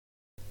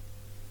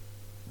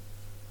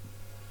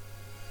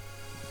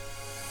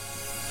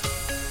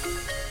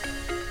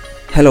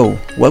Hello,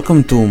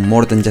 welcome to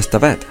More Than Just a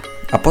Vet,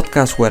 a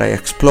podcast where I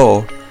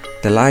explore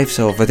the lives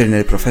of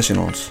veterinary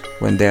professionals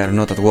when they are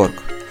not at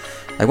work.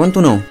 I want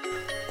to know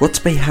what's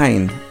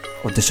behind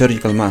of the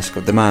surgical mask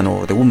of the man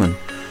or the woman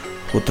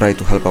who try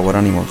to help our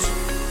animals.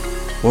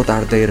 What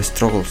are their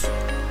struggles?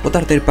 What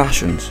are their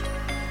passions?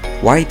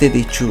 Why did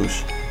they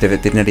choose the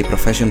veterinary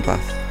profession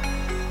path?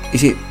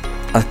 Is it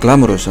as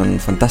glamorous and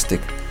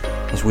fantastic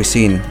as we've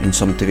seen in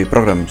some TV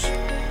programs?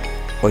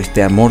 Or is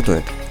there more to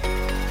it?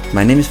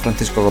 My name is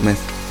Francisco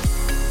Gomez.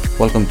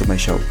 Welcome to my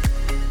show.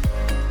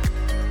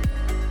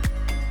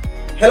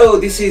 Hello,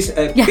 this is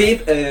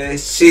Pip.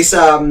 She's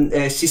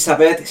a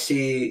vet.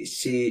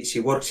 She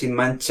works in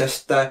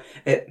Manchester.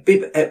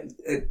 Pip,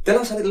 tell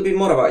us a little bit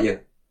more about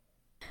you.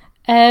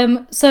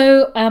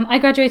 I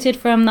graduated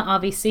from the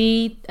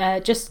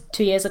RVC just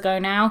 2 years ago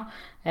now,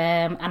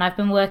 and I've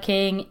been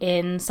working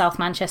in South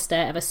Manchester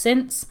ever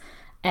since.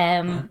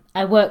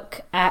 I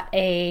work at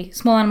a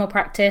small animal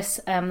practice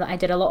that I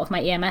did a lot of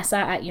my EMS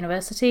at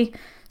university,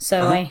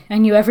 so I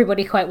knew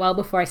everybody quite well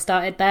before I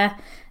started there.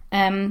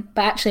 But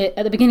actually,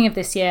 at the beginning of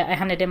this year, I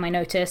handed in my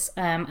notice,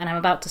 and I'm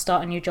about to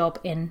start a new job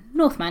in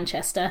North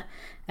Manchester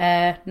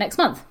next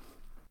month.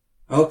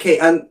 Okay,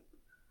 and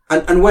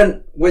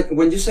when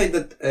you say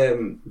that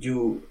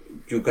you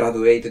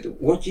graduated,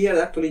 what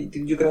year actually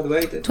did you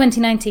graduate?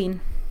 2019.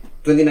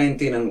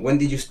 2019, and when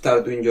did you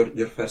start doing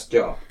your first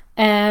job?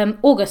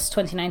 August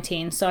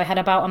 2019, so I had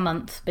about a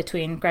month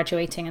between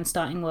graduating and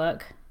starting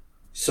work.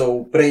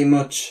 So pretty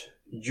much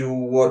you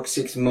work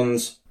 6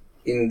 months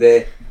in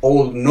the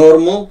old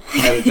normal,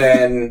 and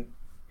then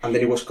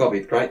it was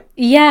COVID, right?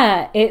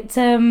 Yeah, it's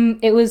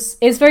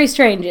very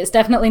strange. It's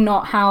definitely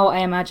not how I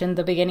imagined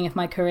the beginning of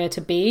my career to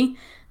be.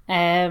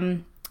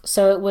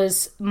 So it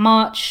was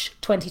March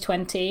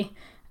 2020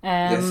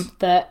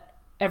 that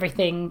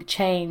everything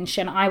changed,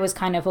 and I was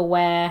kind of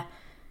aware.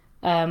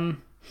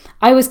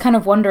 I was kind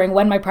of wondering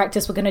when my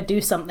practice were going to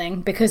do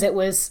something, because it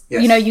was,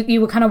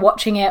 you were kind of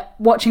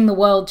watching the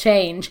world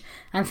change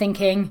and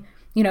thinking,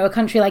 a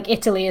country like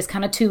Italy is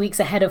kind of 2 weeks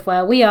ahead of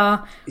where we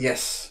are.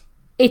 Yes.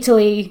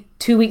 Italy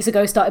 2 weeks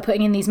ago started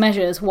putting in these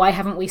measures. Why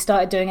haven't we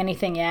started doing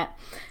anything yet?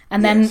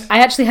 And then I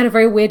actually had a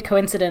very weird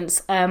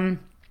coincidence. I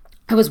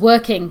was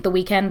working the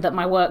weekend that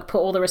my work put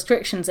all the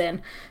restrictions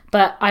in,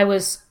 but I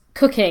was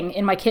cooking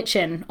in my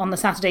kitchen on the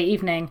Saturday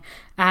evening,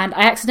 and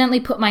I accidentally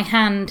put my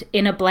hand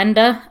in a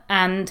blender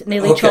and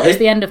nearly chopped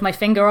the end of my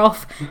finger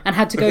off and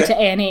had to go to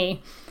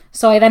A&E.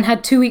 So I then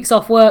had 2 weeks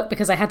off work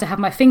because I had to have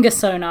my finger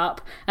sewn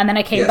up, and then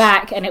I came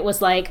back and it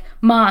was like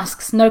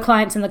masks, no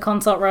clients in the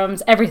consult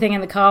rooms, everything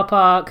in the car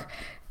park.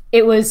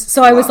 I was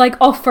like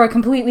off for a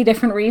completely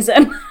different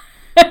reason.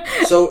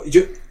 So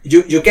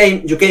you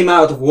came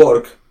out of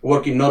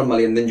working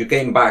normally, and then you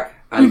came back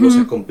and it was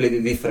a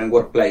completely different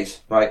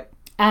workplace, right?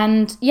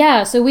 And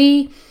so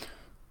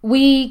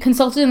we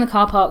consulted in the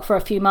car park for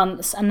a few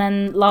months, and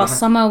then last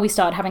summer we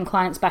started having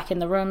clients back in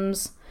the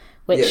rooms,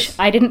 which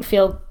I didn't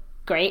feel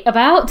great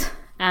about,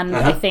 and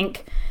I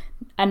think,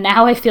 and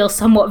now I feel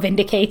somewhat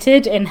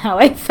vindicated in how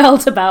I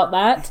felt about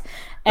that.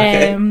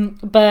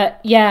 But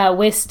yeah,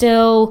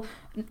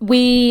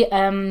 we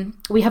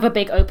have a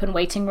big open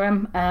waiting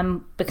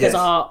room because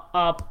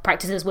our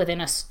practice is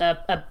within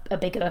a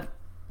bigger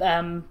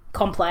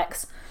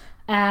complex.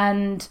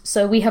 And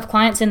so we have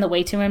clients in the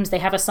waiting rooms. They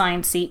have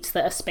assigned seats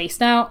that are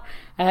spaced out.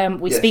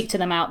 We speak to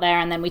them out there,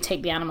 and then we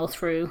take the animal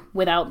through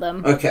without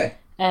them.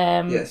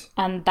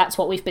 And that's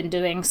what we've been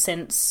doing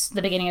since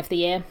the beginning of the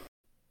year.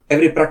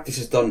 Every practice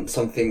has done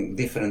something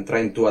different,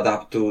 trying to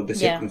adapt to the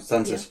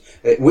circumstances.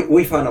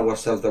 We found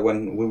ourselves that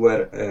when we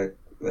were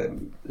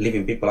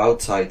leaving people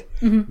outside,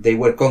 they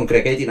were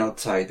congregating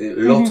outside.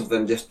 Lots of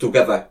them just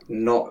together,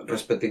 not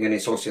respecting any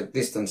social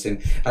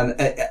distancing.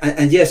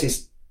 And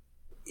yes,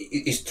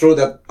 it's true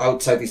that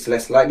outside is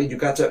less likely you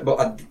catch it, but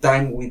at the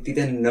time we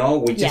didn't know.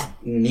 We just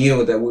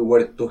knew that we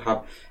were to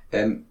have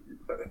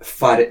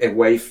far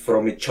away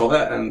from each other,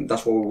 and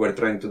that's what we were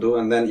trying to do.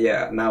 And then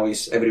now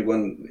is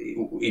everyone,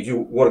 if you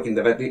work in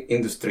the vet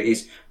industry,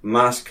 is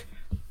mask,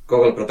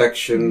 goggle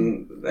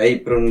protection,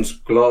 aprons,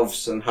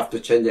 gloves, and have to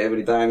change it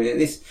every time.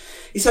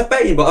 It's a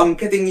pain, but I'm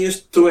getting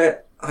used to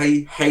it.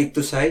 I hate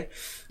to say.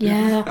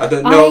 Yeah. I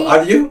don't know.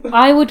 Are you?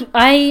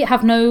 I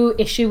have no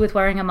issue with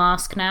wearing a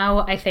mask now.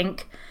 I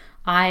think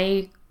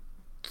it's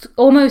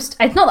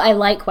not that I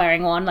like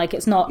wearing one, like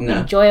it's not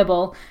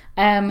enjoyable.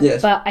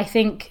 But I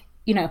think,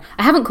 I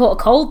haven't caught a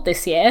cold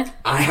this year.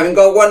 I haven't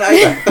got one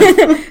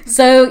either.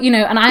 So,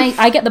 and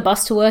I get the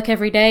bus to work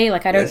every day,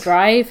 like I don't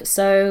drive.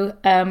 So,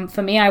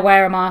 for me, I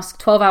wear a mask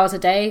 12 hours a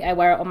day. I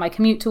wear it on my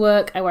commute to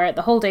work. I wear it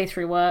the whole day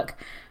through work.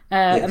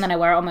 And then I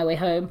wear it on my way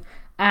home.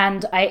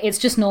 And it's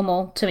just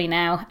normal to me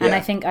now. And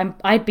I think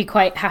I'd be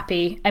quite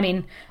happy. I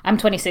mean, I'm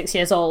 26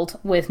 years old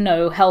with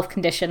no health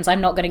conditions. I'm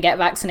not going to get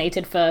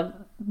vaccinated for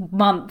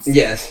months.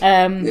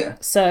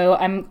 So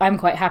I'm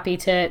quite happy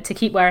to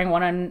keep wearing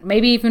one, and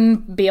maybe even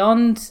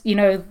beyond,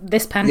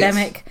 this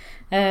pandemic,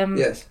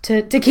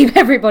 to keep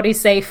everybody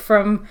safe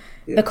from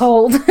the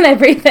cold and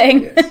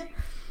everything.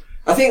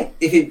 I think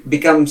if it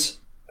becomes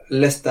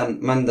less than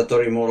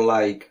mandatory, more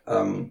like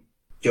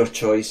your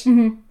choice.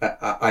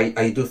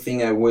 I do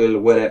think I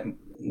will wear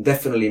it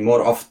definitely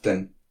more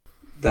often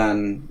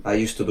than I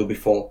used to do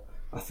before.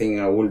 I think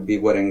I will be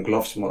wearing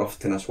gloves more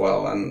often as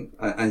well, and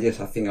yes,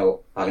 I think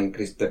I'll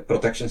increase the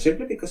protection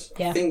simply because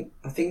I think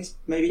it's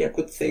maybe a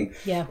good thing.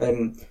 Yeah.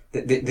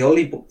 The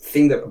only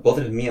thing that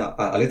bothers me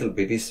a little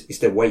bit is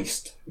the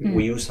waste.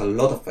 We use a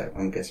lot of it,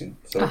 I'm guessing.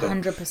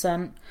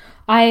 100%.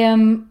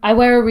 I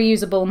wear a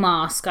reusable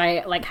mask.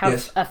 I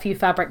have a few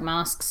fabric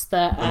masks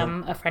that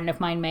a friend of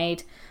mine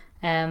made.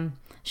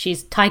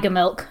 She's Tiger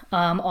Milk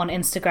on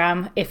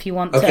Instagram if you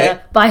want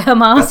to buy her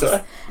masks.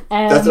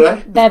 That's all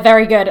right. They're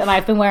very good, and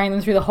I've been wearing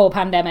them through the whole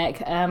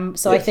pandemic.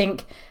 I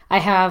think I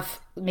have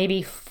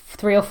maybe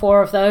 3 or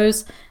 4 of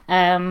those.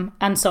 And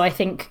so I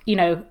think,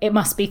 it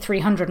must be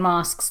 300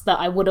 masks that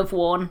I would have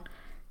worn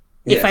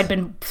if I'd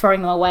been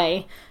throwing them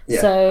away. Yeah,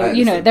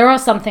 so, there are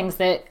some things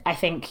that I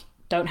think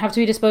don't have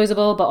to be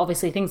disposable, but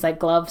obviously things like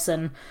gloves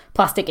and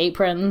plastic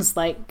aprons,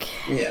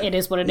 it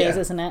is what it is,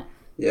 isn't it?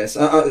 Yes,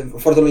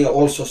 fortunately,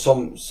 also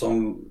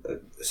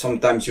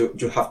sometimes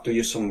you have to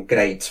use some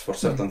grades for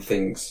certain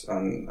things,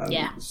 and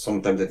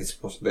sometimes that is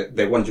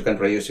the ones you can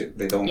reuse it,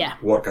 they don't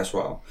work as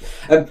well.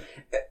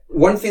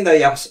 One thing that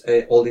I ask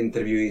all the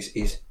interviewees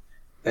is,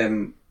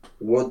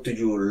 what do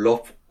you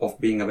love of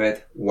being a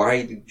vet?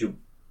 Why did you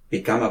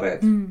become a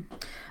vet?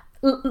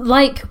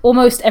 Like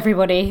almost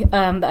everybody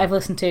that I've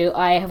listened to,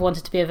 I have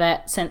wanted to be a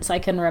vet since I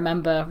can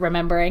remember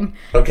remembering.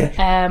 Okay.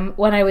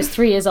 When I was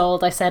 3 years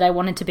old, I said I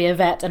wanted to be a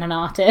vet and an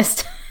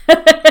artist.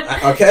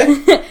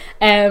 Okay.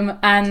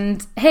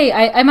 And hey,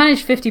 I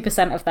managed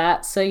 50% of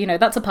that, so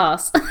that's a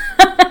pass.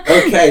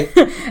 Okay.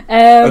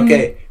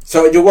 Okay.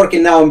 So you're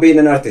working now on being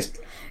an artist.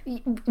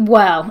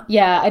 Well,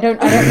 yeah, I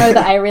don't know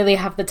that I really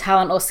have the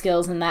talent or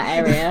skills in that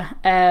area.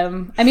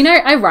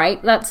 I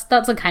write.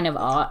 That's a kind of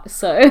art.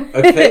 So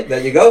okay,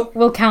 there you go.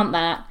 We'll count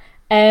that.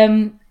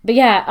 But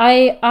yeah,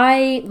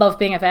 I love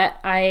being a vet.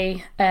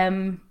 I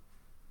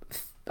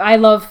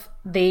love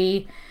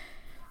the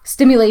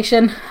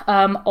stimulation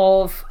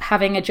of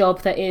having a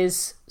job that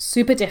is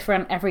super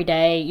different every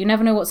day. You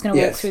never know what's going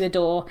to walk through the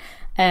door.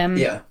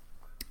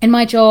 In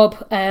my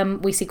job,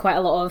 we see quite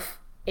a lot of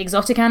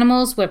exotic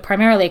animals. We're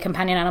primarily a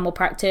companion animal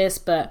practice,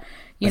 but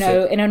in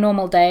a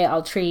normal day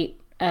I'll treat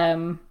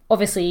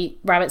obviously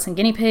rabbits and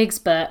guinea pigs,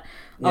 but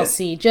I'll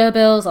see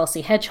gerbils, I'll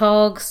see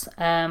hedgehogs.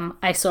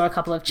 I saw a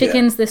couple of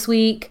chickens this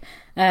week.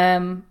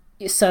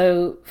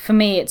 So for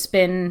me it's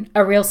been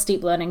a real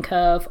steep learning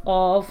curve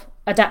of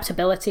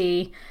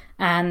adaptability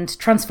and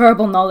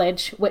transferable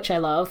knowledge, which I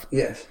love.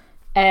 Yes.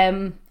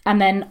 And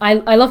then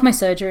I love my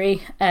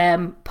surgery.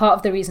 Part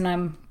of the reason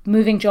I'm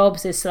moving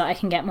jobs is so that I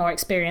can get more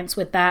experience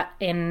with that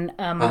in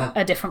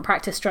a different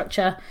practice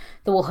structure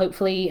that will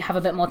hopefully have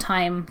a bit more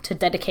time to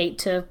dedicate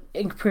to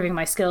improving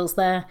my skills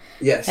there.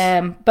 Yes.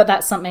 But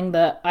that's something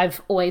that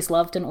I've always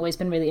loved and always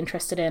been really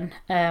interested in.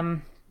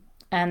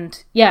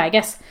 And yeah, I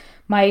guess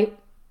my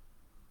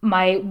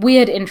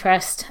weird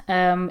interest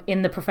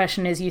in the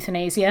profession is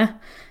euthanasia.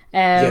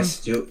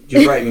 Yes, you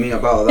write me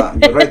about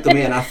that. You write to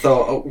me, and I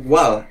thought, oh,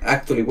 well,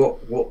 actually,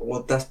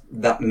 what does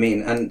that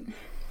mean? And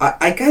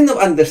I kind of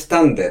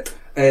understand it,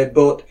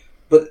 but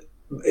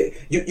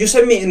you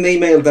sent me an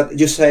email that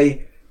you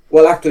say,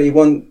 well, actually, you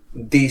want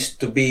this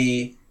to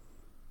be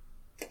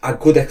a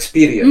good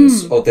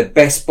experience or the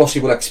best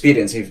possible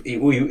experience if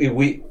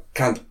we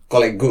can't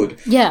call it good.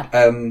 Yeah.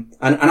 And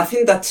I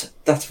think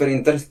that's very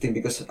interesting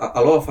because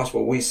a lot of us,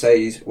 what we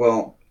say is,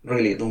 well,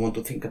 really don't want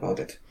to think about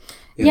it.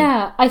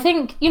 Yeah, I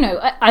think,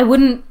 I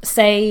wouldn't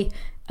say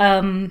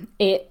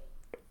it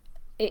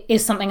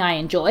is something I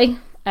enjoy.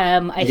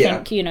 I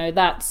think,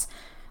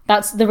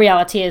 that's the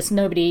reality is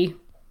nobody,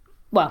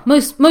 well,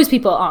 most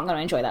people aren't going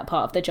to enjoy that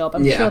part of the job.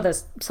 I'm sure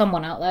there's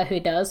someone out there who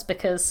does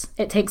because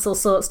it takes all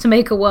sorts to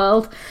make a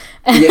world.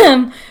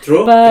 Yeah,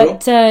 true.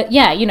 But,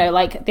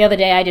 like the other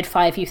day I did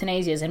 5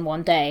 euthanasias in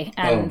one day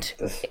and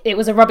it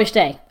was a rubbish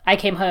day. I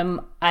came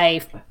home,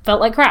 I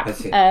felt like crap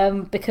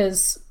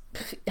because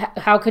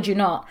how could you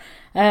not?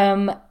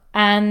 But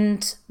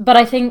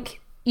I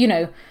think,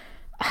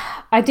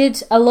 I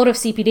did a lot of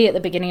CPD at the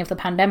beginning of the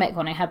pandemic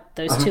when I had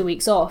those 2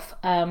 weeks off.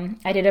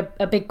 I did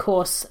a big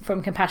course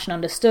from Compassion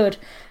Understood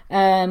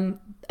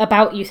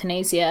about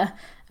euthanasia.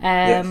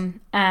 And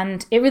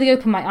it really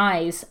opened my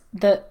eyes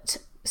that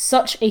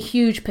such a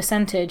huge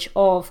percentage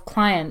of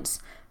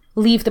clients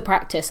leave the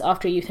practice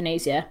after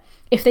euthanasia.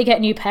 If they get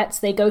new pets,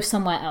 they go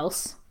somewhere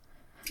else.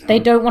 They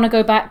don't want to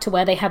go back to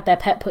where they had their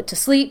pet put to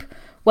sleep,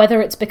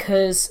 whether it's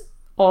because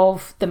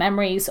of the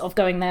memories of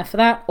going there for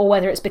that, or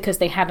whether it's because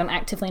they had an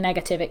actively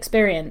negative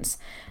experience.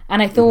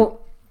 And I thought,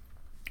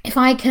 if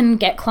I can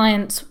get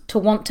clients to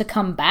want to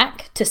come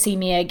back to see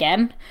me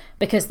again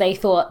because they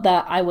thought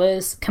that I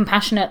was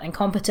compassionate and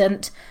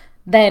competent,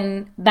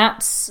 then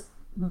that's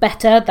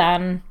better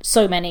than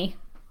so many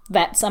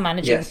vets are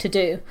managing to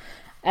do.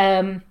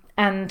 And,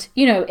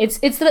 it's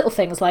the little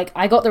things like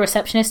I got the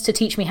receptionist to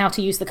teach me how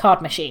to use the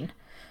card machine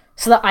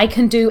so that I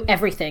can do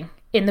everything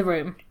in the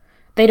room.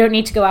 They don't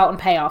need to go out and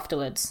pay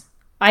afterwards.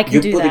 I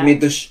can do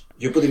that.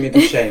 You're putting me to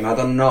shame. I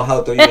don't know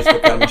how to use the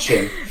car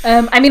machine.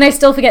 I mean, I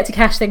still forget to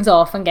cash things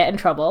off and get in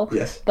trouble.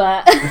 Yes.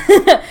 But,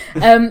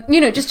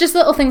 just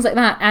little things like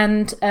that.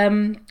 And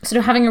sort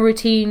of having a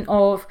routine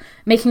of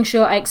making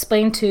sure I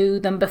explain to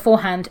them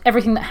beforehand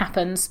everything that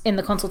happens in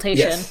the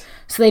consultation. Yes.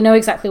 So they know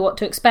exactly what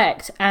to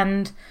expect.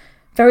 And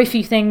very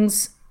few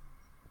things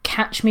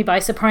catch me by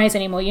surprise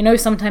anymore.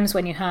 Sometimes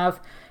when you have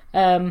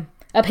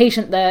a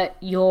patient that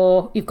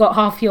you've got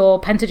half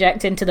your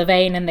pentaject into the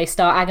vein and they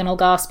start agonal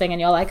gasping and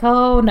you're like,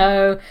 oh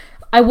no.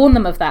 I warn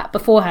them of that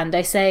beforehand.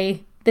 I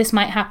say, this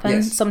might happen.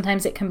 Yes.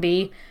 Sometimes it can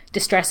be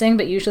distressing,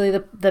 but usually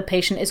the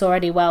patient is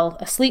already well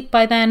asleep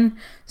by then.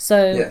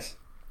 So, yes.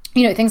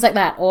 Things like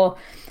that. Or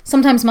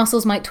sometimes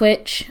muscles might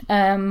twitch.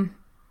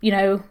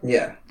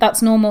 Yeah.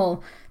 That's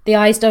normal. The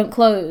eyes don't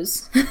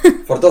close.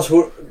 For those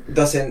who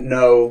doesn't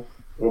know,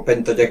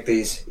 Pentoject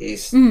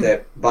is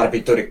the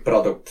barbituric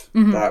product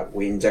that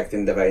we inject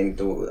in the vein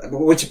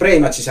which pretty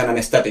much is an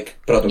anesthetic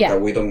product that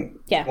we don't,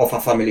 of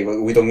a family,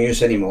 we don't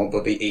use anymore,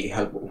 but it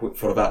helps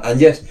for that. And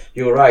yes,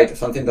 you're right,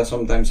 something that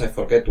sometimes I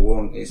forget to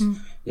warn is,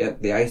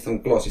 the eyes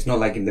don't close. It's not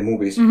like in the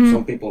movies.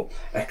 Some people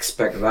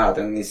expect that,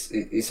 and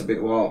it's a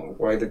bit, well,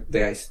 why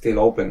the eyes still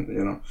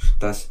open,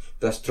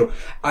 that's true.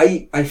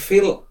 I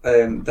feel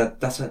that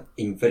that's a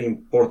very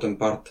important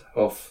part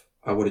of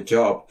our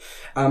job.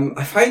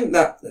 I find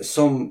that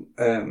some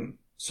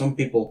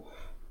people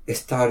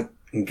start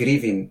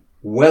grieving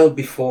well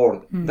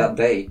before that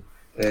day.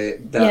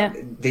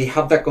 They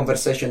have that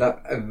conversation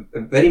that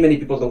very many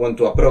people don't want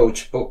to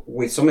approach, but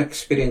with some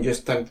experience you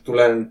start to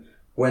learn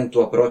when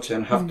to approach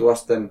and have to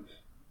ask them,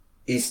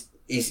 is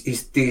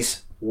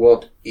this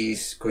what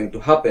is going to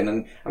happen?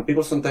 And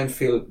people sometimes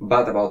feel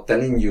bad about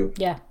telling you,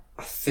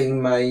 I think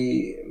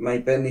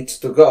my pen needs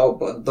to go,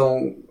 but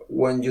don't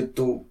want you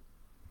to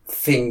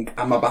think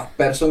I'm a bad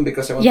person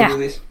because I want to do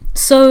this.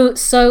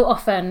 So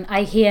often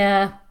I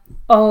hear,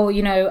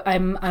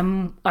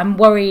 I'm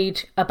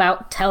worried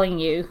about telling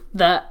you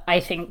that I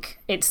think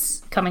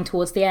it's coming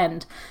towards the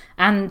end.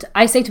 And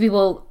I say to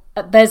people,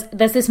 there's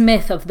this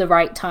myth of the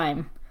right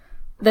time.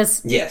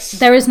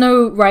 There is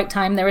no right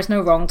time, there is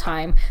no wrong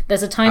time.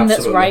 There's a time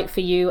that's right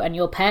for you and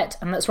your pet,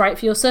 and that's right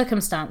for your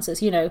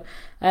circumstances.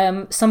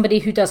 Somebody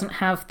who doesn't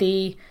have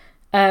the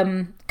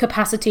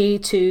capacity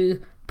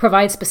to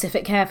provide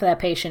specific care for their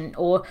patient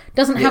or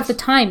doesn't have the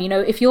time.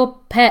 If your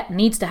pet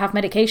needs to have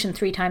medication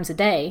 3 times a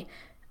day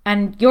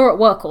and you're at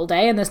work all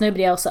day and there's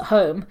nobody else at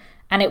home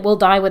and it will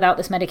die without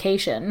this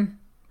medication,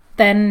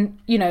 then,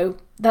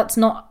 that's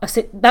not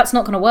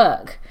going to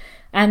work.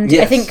 And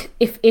I think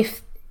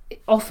if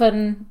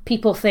often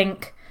people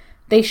think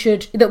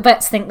that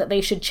vets think that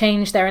they should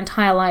change their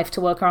entire life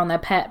to work around their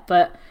pet,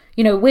 but,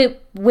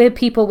 we're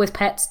people with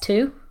pets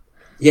too.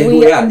 Yeah,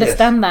 we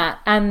understand that.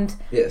 And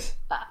yes.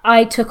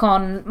 I've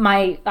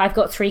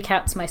got 3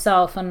 cats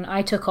myself, and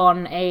I took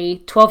on a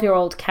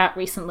 12-year-old cat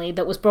recently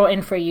that was brought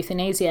in for a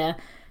euthanasia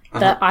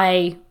that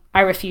I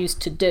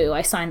refused to do.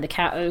 I signed the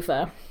cat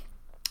over.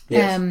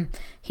 Yes.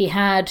 He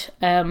has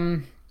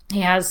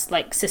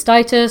like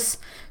cystitis,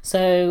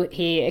 so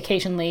he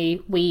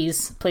occasionally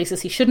wheezes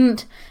places he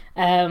shouldn't.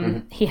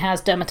 He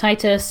has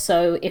dermatitis,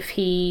 so if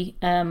he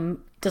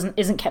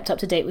isn't kept up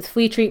to date with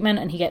flea treatment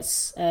and he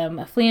gets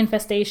a flea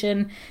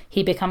infestation,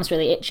 he becomes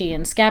really itchy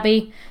and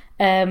scabby.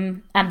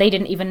 And they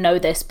didn't even know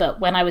this, but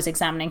when I was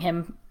examining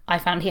him, I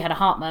found he had a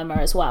heart murmur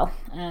as well.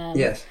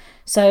 Yes.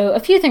 So a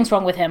few things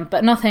wrong with him,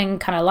 but nothing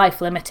kind of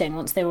life-limiting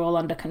once they were all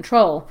under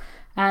control.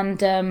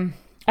 And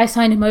I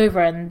signed him over,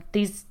 and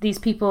these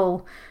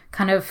people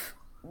kind of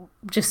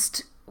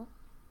just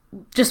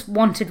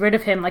wanted rid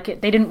of him. Like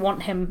they didn't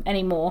want him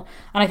anymore.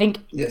 And I think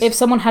if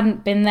someone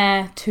hadn't been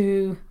there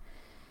to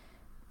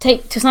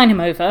sign him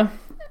over,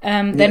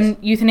 then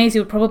euthanasia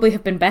would probably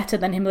have been better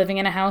than him living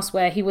in a house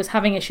where he was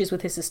having issues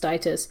with his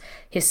cystitis.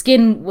 His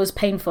skin was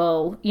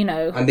painful,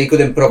 And they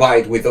couldn't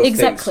provide with those things.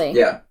 Exactly.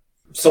 Yeah.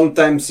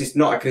 Sometimes it's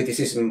not a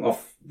criticism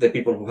of the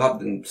people who have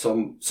them.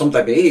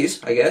 Sometimes it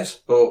is, I guess.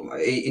 But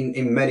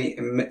in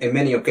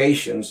many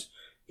occasions,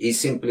 it's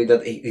simply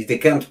that if they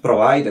can't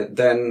provide it,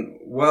 then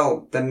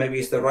maybe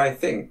it's the right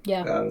thing.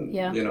 Yeah.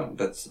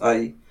 That's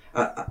I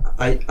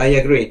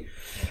agree.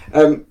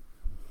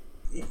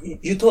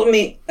 You told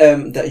me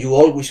that you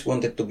always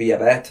wanted to be a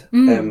vet.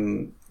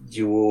 You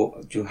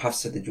have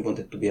said that you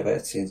wanted to be a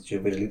vet since you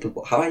were very little.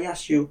 But have I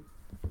asked you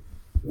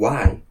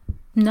why?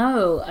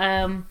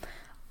 No.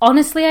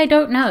 Honestly, I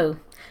don't know.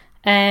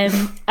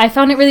 I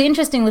found it really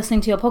interesting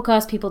listening to your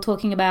podcast, people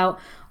talking about,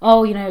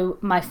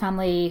 my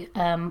family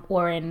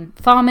were in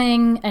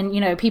farming, and,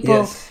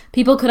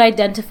 people could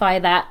identify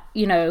that,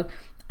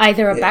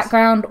 either a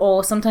background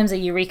or sometimes a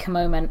eureka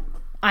moment.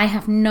 I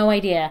have no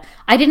idea.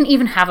 I didn't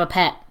even have a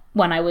pet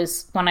when I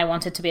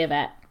wanted to be a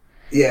vet.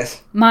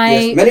 Yes.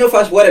 Many of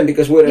us weren't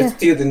because we were a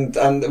student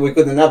and we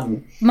couldn't have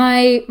them.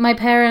 My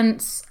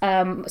parents,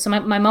 so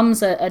my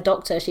mum's a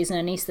doctor, she's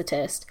an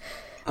anaesthetist,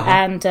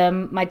 and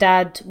my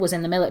dad was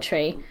in the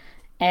military,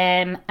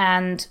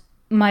 and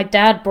my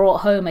dad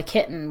brought home a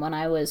kitten when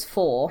I was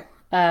 4,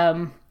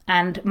 and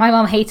my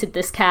mum hated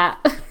this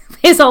cat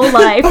his whole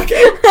life.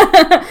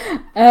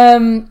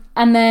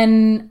 And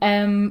then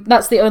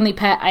that's the only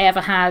pet I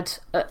ever had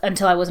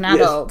until I was an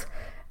adult.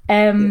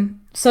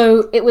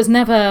 So it was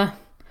never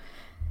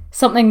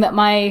something that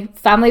my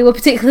family were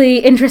particularly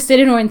interested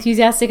in or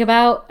enthusiastic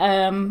about.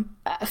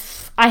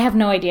 I have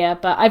no idea,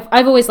 but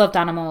I've always loved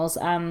animals,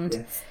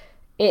 and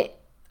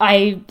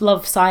I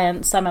love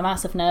science. I'm a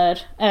massive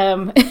nerd.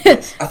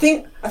 I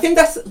think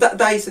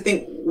that is the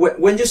thing.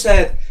 When you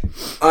said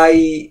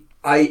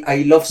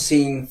I love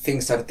seeing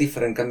things that are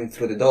different coming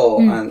through the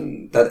door,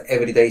 and that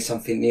every day is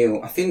something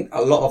new. I think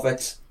a lot of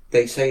it,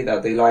 they say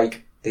that they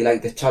like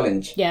the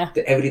challenge,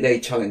 the everyday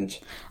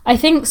challenge. I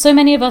think so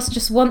many of us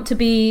just want to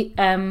be,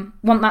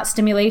 want that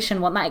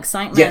stimulation, want that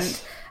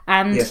excitement,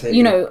 and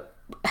you know,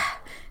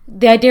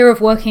 the idea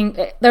of working.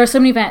 There are so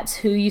many vets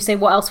who you say,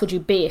 "What else would you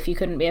be if you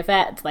couldn't be a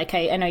vet?" Like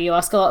I know you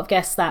ask a lot of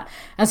guests that,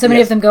 and so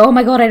many of them go, "Oh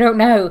my god, I don't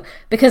know,"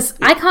 because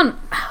I can't.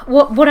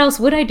 What else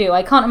would I do?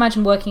 I can't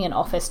imagine working an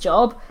office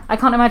job. I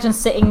can't imagine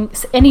sitting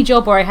any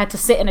job where I had to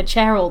sit in a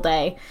chair all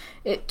day.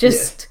 It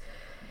just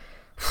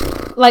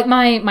like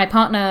my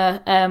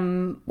partner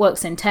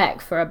works in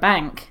tech for a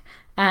bank,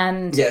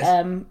 and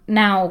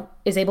now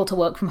is able to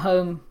work from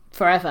home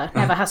forever.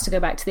 Never has to go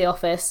back to the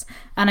office,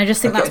 and I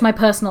just think that's my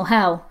personal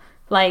hell.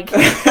 Like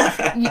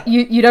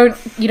you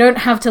don't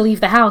have to leave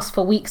the house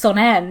for weeks on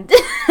end.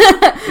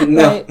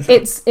 No,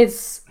 it's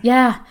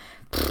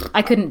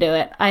I couldn't do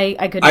it.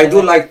 I couldn't. I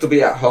do like to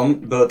be at home,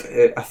 but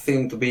I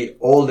think to be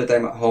all the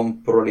time at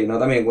home, probably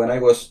not. I mean, when I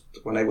was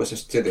a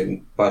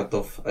student, part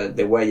of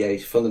the way I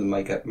funded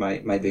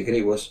my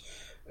degree was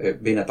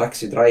being a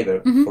taxi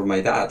driver for my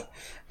dad,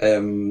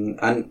 and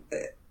I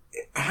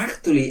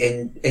actually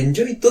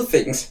enjoy two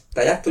things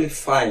that I actually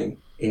find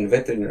in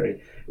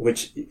veterinary.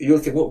 Which you'll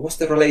think, what's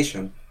the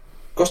relation?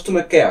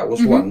 Customer care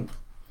was one,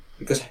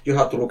 because you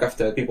have to look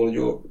after the people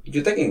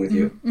you're taking with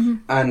you,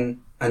 and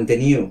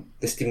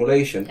the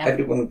stimulation.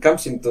 Everyone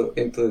comes into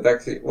the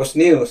taxi was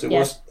new, so it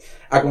was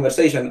a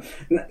conversation.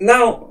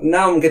 Now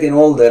I'm getting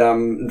older.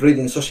 I'm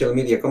reading social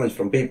media comments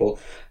from people.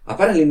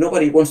 Apparently,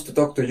 nobody wants to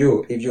talk to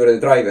you if you're a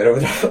driver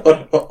of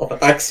a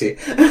taxi.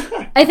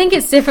 I think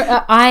it's different.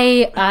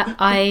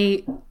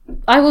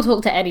 I will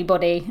talk to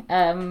anybody.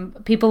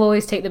 People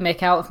always take the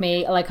mick out of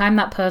me. Like, I'm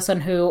that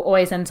person who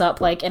always ends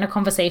up like in a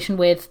conversation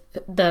with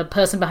the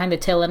person behind the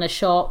till in a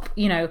shop.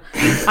 You know,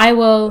 I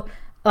will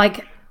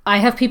I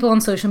have people on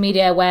social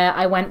media where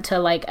I went to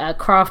like a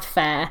craft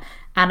fair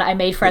and I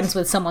made friends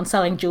with someone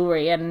selling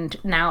jewelry, and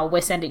now we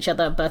send each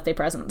other birthday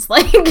presents.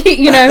 Like,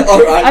 you know,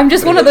 right, I'm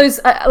just one of those.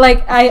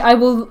 I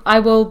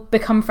will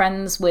become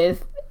friends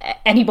with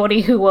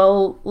anybody who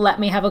will let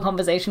me have a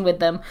conversation with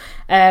them.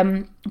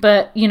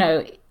 But you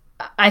know,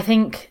 I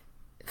think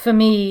for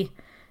me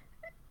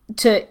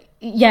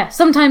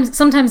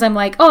sometimes I'm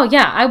like, oh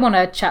yeah, I want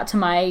to chat to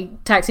my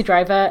taxi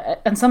driver,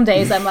 and some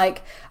days I'm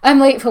like, I'm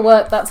late for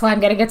work, that's why I'm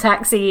getting a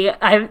taxi,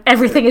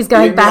 everything is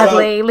going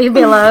badly, leave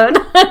me alone.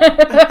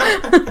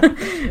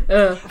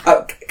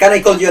 Can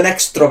I call you an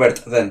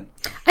extrovert then?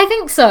 I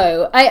think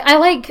so.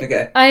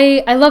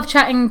 I love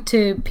chatting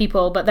to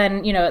people, but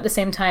then, you know, at the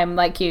same time,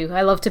 like you,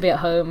 I love to be at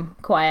home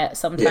quiet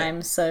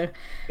sometimes. So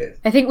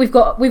I think we've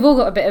all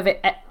got a bit of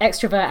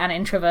extrovert and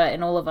introvert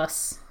in all of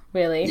us.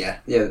 Really? Yeah,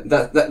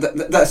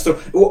 that's true.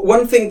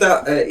 One thing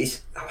that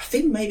is, I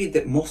think maybe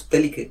the most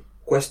delicate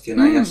question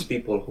I ask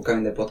people who come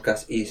in the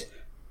podcast is,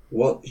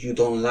 what you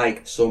don't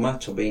like so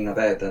much of being a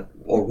vet,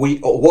 or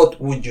what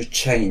would you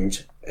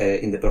change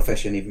in the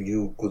profession if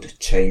you could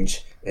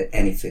change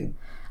anything?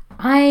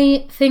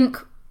 I think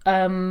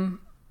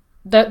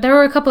there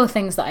are a couple of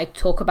things that I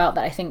talk about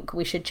that I think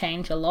we should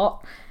change a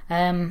lot.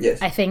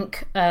 I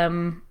think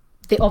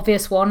the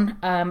obvious one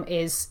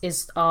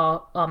is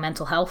our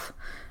mental health.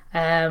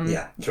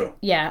 True.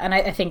 Yeah, and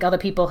I think other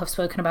people have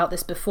spoken about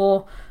this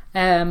before.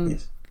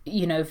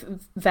 You know,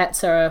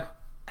 vets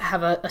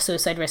have a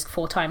suicide risk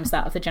 4 times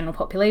that of the general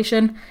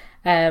population.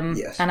 And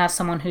as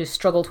someone who's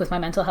struggled with my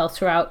mental health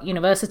throughout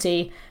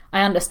university,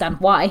 I understand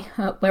why.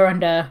 We're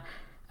under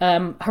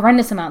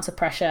horrendous amounts of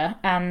pressure,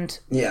 and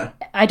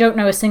I don't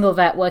know a single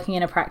vet working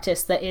in a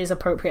practice that is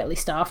appropriately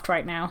staffed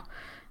right now.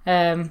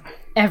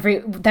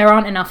 There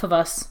aren't enough of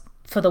us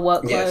for the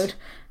workload.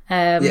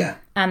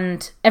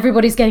 And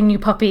everybody's getting new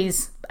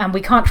puppies, and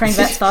we can't train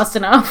vets fast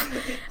enough.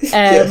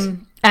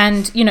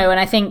 And you know, and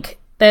I think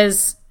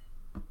there's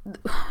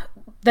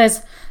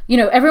you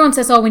know, everyone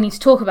says, oh, we need to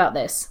talk about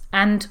this,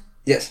 and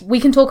we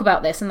can talk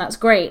about this, and that's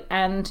great.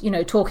 And you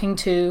know, talking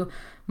to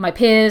my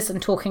peers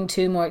and talking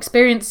to more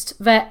experienced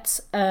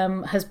vets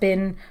has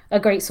been a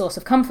great source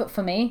of comfort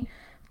for me.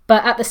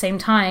 But at the same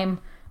time,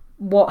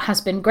 what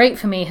has been great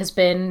for me has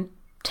been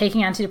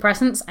taking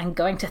antidepressants and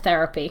going to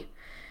therapy.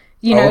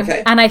 You know,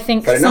 and I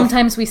think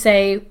sometimes we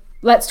say,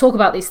 let's talk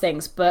about these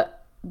things,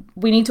 but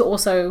we need to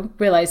also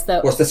realize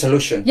that... What's the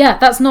solution? Yeah,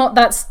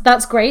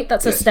 that's great.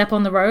 That's a step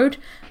on the road,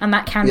 and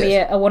that can be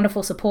a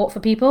wonderful support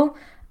for people.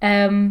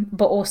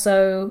 But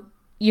also,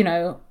 you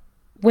know,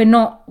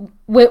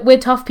 we're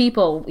tough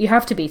people. You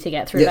have to be to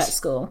get through vet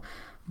school.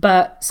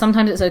 But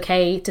sometimes it's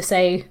okay to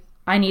say,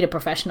 I need a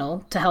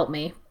professional to help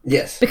me.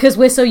 Yes. Because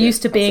we're so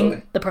used to being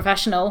absolutely. The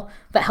professional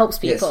that helps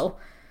people.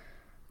 Yes.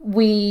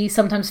 We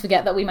sometimes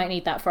forget that we might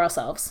need that for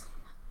ourselves.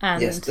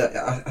 And yes,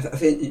 I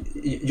think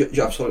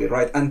you're absolutely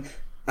right. And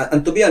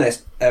to be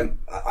honest,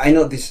 I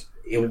know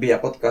it will be a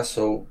podcast,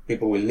 so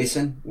people will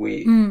listen.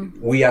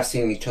 We are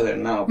seeing each other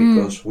now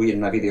because we're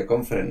in a video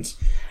conference.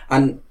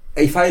 And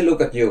if I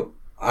look at you,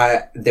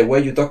 the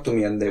way you talk to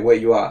me and the way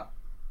you are,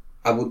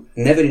 I would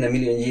never in a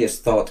million years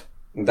thought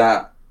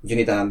that you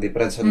need an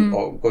antidepressant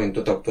or going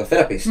to talk to a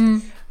therapist.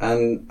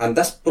 And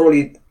that's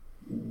probably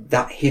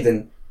that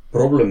hidden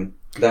problem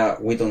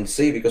that we don't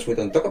see because we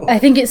don't talk about. I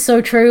think it's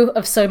so true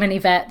of so many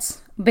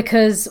vets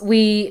because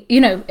we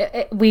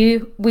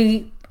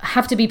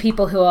have to be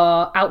people who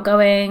are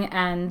outgoing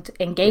and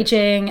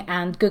engaging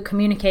and good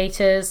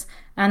communicators.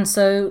 And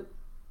so,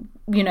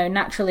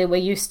 naturally we're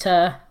used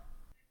to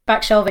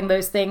backshelving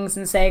those things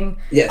and saying,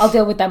 I'll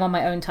deal with them on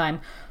my own time.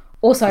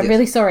 Also, I'm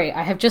really sorry.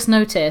 I have just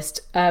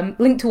noticed,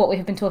 linked to what we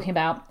have been talking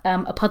about,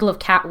 a puddle of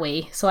cat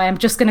wee. So I am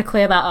just going to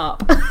clear that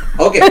up.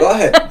 Okay, go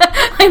ahead.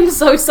 I'm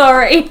so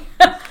sorry.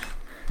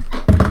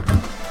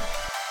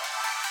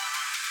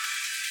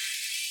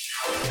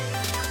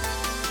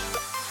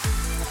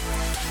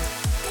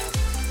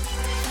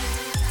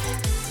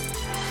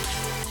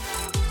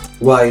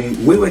 While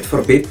we wait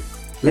for Pip,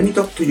 let me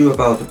talk to you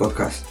about the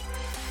podcast.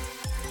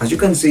 As you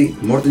can see,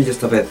 More Than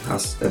Just a Vet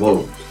has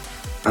evolved,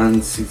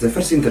 and since the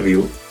first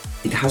interview,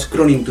 it has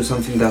grown into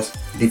something that's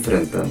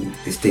different and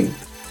distinct.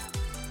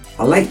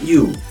 I'd like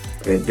you,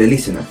 the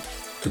listener,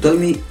 to tell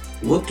me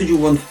what do you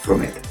want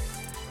from it,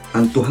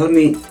 and to help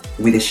me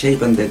with the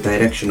shape and the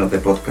direction of the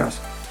podcast.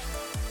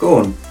 Go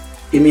on,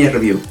 give me a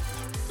review.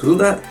 To do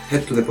that,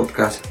 head to the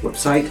podcast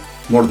website,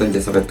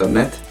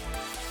 morethanjustavet.net,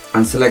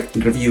 and select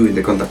review in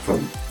the contact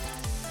form.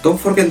 Don't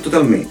forget to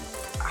tell me,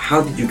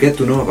 how did you get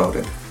to know about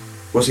it?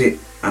 Was it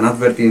an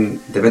advert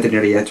in the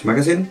Veterinary Edge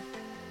magazine,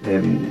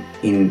 in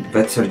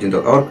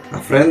vetsurgeon.org,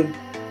 a friend,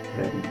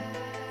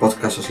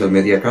 podcast social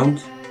media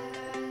accounts?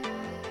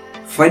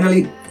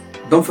 Finally,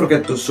 don't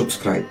forget to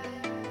subscribe.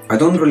 I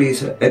don't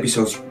release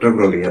episodes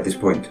regularly at this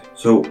point,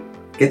 so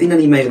getting an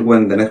email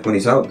when the next one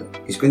is out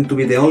is going to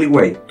be the only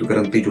way to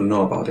guarantee you'll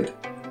know about it.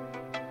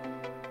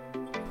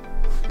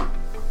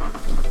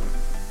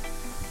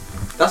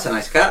 That's a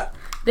nice cat.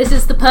 This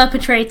is the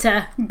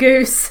perpetrator,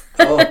 Goose.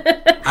 Oh,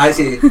 I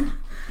see.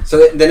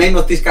 So the name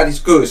of this cat is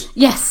Goose.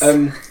 Yes.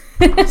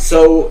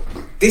 So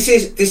this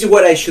is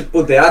where I should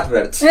put the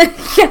adverts.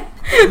 Yeah.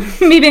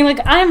 Me being like,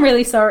 I'm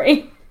really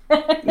sorry.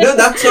 No,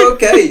 that's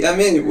okay. I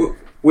mean,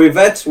 we're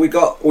vets. We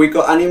got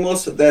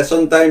animals.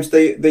 Sometimes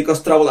they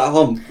cause trouble at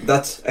home.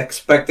 That's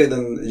expected,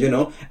 and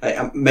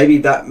maybe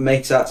that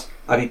makes us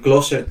a bit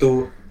closer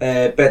to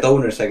pet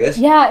owners, I guess.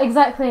 Yeah,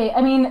 exactly.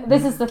 I mean,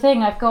 this is the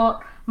thing. I've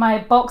got my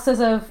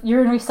boxes of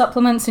urinary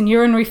supplements and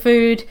urinary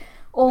food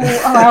all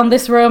around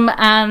this room,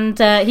 and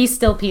he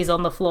still pees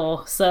on the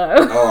floor. So.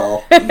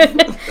 Oh,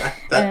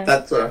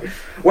 that's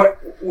what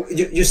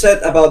you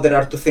said about there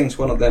are two things.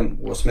 One of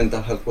them was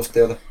mental health. What's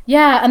the other?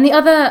 Yeah, and the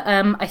other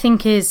I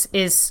think is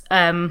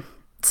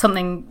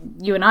something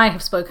you and I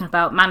have spoken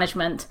about: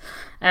 management.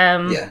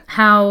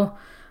 How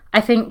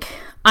I think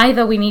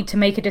either we need to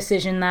make a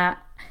decision that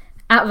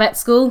at vet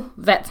school,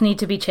 vets need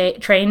to be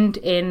trained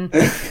in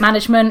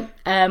management,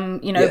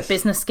 yes.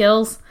 business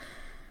skills,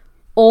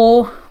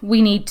 or we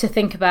need to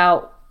think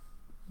about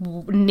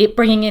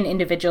bringing in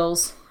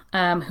individuals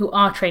who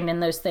are trained in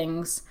those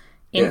things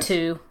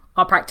into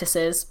our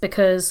practices.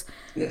 Because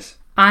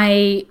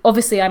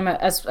I'm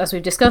as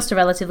we've discussed, a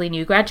relatively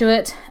new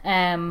graduate.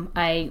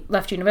 I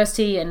left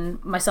university,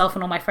 and myself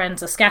and all my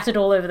friends are scattered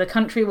all over the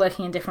country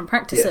working in different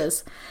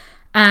practices,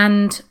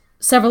 and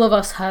several of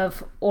us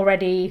have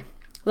already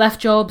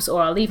left jobs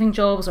or are leaving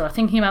jobs or are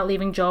thinking about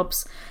leaving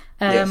jobs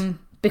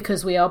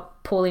because we are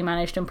poorly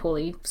managed and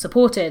poorly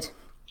supported.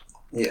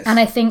 Yes. And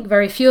I think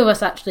very few of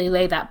us actually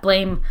lay that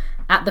blame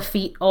at the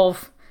feet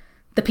of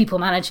the people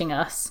managing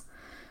us,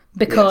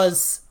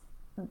 because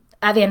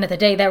at the end of the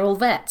day, they're all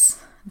vets.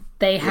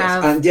 They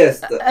have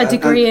a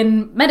degree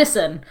in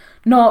medicine,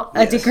 not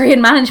a degree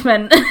in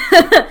management.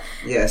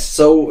 Yes,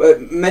 so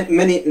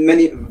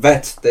many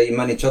vets, they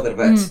manage other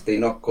vets. They're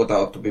not cut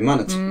out to be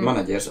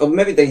managers, or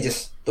maybe they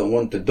just don't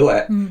want to do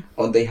it,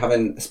 or they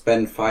haven't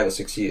spent 5 or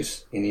 6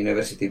 years in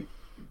university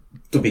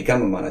to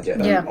become a manager.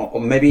 And,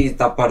 or maybe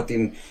that part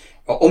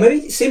or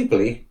maybe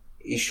simply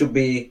it should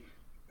be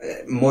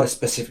more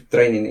specific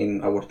training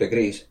in our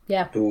degrees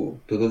to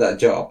do that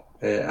job.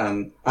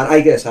 And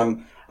I guess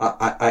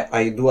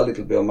I do a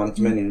little bit of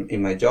management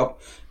in my job,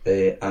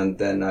 and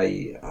then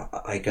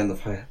I kind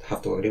of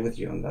have to agree with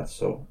you on that.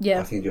 So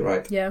I think you're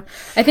right. Yeah,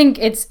 I think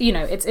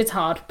it's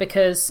hard,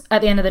 because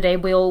at the end of the day,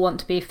 we all want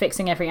to be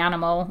fixing every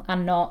animal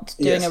and not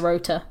doing a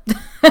rota.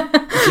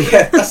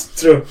 Yeah, that's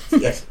true.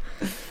 Yes.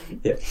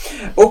 Yeah.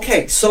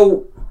 Okay,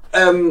 so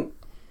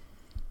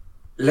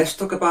let's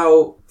talk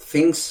about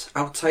things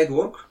outside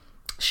work.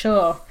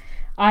 Sure.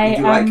 I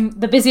am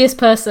the busiest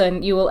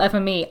person you will ever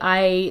meet.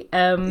 I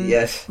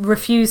yes.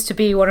 refuse to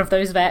be one of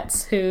those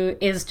vets who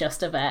is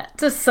just a vet.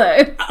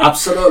 So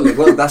absolutely.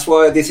 Well, that's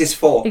what this is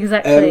for.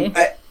 Exactly.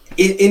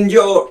 In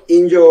your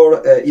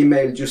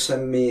email, you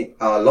send me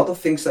a lot of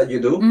things that you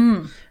do.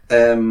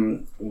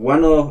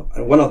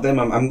 One of them,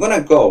 I'm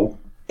gonna go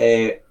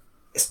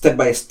step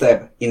by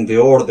step in the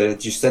order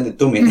that you send it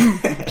to me.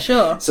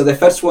 Sure. So the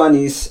first one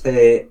is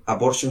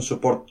Abortion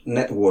Support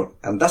Network,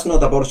 and that's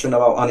not abortion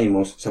about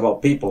animals; it's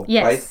about people,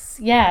 yes.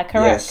 right? Yeah,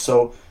 correct. Yes.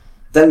 So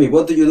tell me,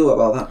 what do you do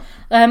about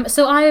that?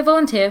 So I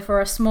volunteer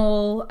for a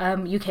small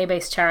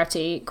UK-based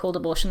charity called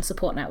Abortion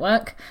Support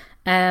Network.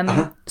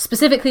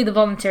 Specifically, the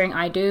volunteering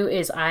I do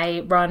is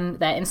I run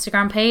their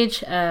Instagram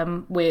page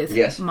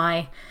with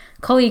my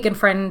colleague and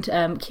friend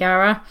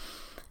Chiara.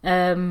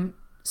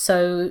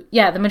 So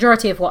yeah, the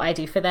majority of what I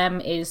do for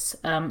them is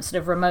sort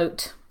of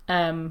remote,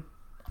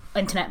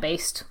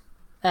 internet-based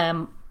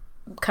kind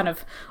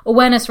of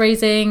awareness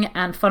raising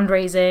and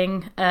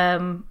fundraising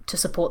to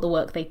support the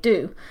work they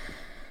do.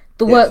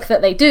 The work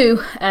that they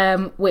do,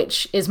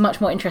 which is much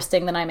more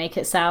interesting than I make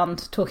it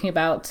sound, talking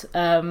about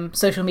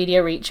social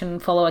media reach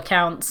and follow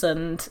accounts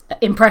and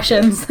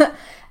impressions,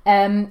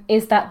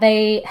 is that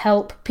they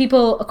help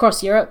people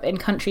across Europe in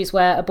countries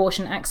where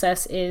abortion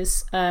access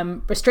is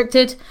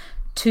restricted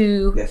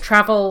to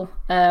travel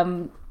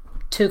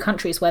to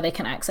countries where they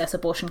can access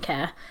abortion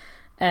care.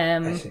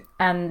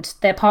 And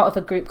they're part of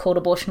a group called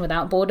Abortion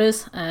Without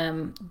Borders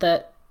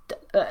that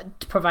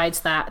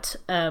provides that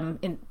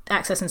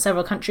access in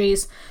several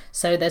countries.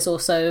 So there's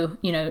also,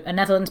 a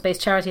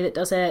Netherlands-based charity that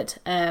does it,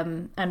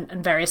 and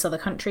various other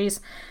countries.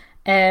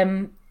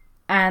 And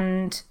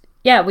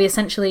yeah, we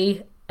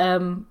essentially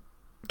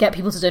get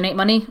people to donate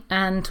money,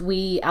 and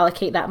we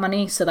allocate that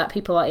money so that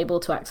people are able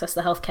to access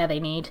the healthcare they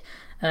need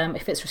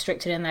if it's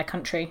restricted in their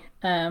country.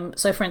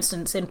 So for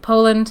instance, in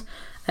Poland,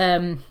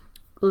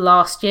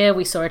 last year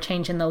we saw a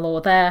change in the law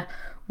there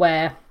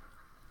where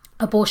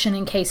abortion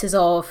in cases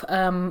of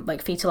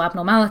fetal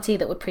abnormality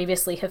that would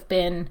previously have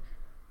been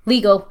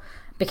legal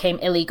became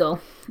illegal.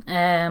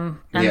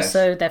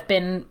 So there have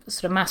been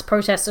sort of mass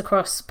protests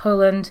across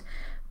Poland,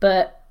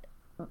 but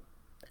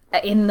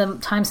in the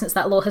time since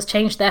that law has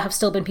changed, there have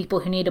still been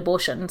people who need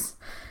abortions.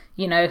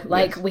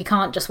 We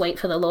can't just wait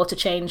for the law to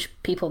change.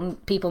 People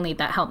need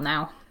that help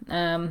now.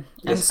 And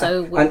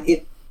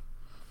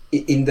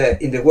in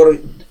the work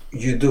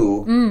you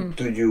do,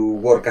 do you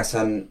work as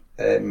an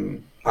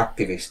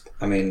activist?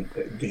 I mean,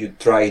 do you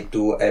try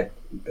to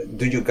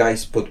do you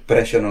guys put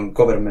pressure on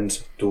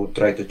governments to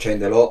try to change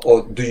the law,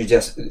 or do you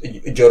just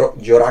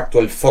your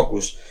actual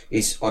focus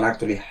is on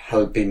actually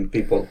helping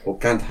people who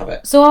can't have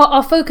it? So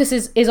our focus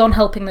is on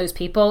helping those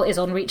people, is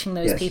on reaching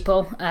those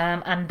people,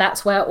 and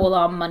that's where all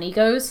our money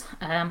goes.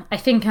 I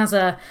think as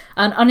an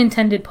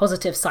unintended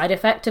positive side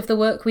effect of the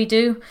work we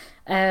do,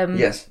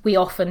 we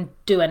often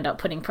do end up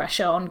putting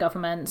pressure on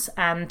governments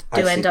and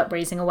do end up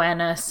raising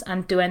awareness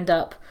and do end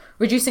up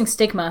reducing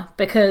stigma,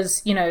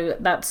 because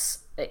that's,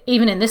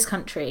 even in this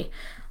country,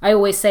 I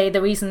always say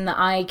the reason that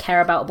I care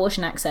about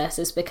abortion access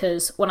is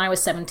because when I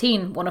was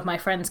 17, one of my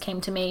friends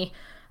came to me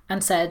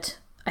and said,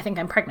 I think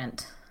I'm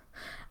pregnant.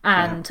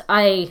 And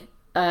I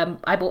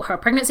bought her a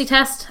pregnancy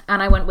test,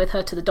 and I went with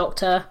her to the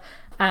doctor,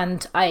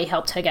 and I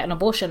helped her get an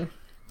abortion.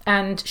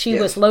 And she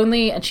was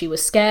lonely, and she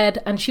was scared,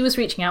 and she was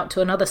reaching out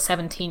to another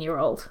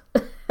 17-year-old.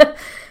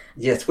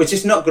 Yes, which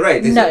is not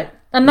great, is it?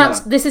 And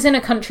this is in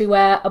a country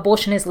where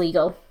abortion is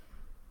legal.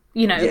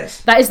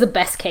 That is the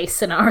best case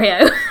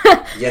scenario.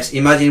 Yes,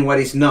 imagine what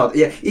is not.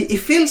 Yeah, it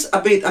feels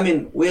a bit, I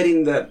mean, we're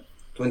in the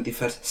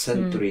 21st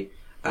century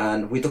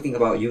and we're talking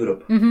about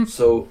Europe.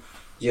 So,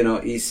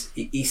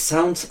 it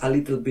sounds a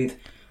little bit...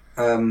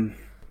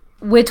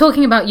 We're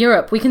talking about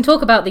Europe. We can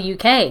talk about the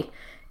UK.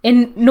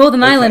 In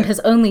Northern Ireland has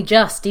only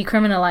just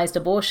decriminalised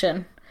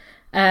abortion.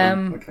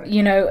 They've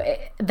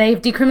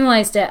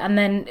decriminalised it, and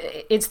then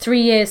it's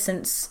 3 years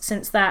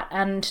since that,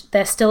 and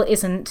there still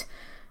isn't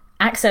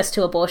access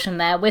to abortion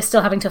there. We're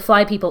still having to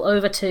fly people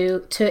over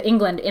to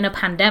England in a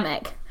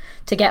pandemic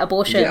to get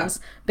abortions,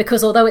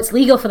 because although it's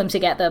legal for them to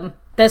get them,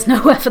 there's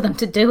nowhere for them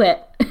to do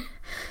it.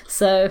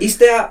 So is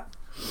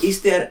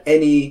there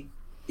any,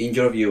 in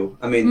your view,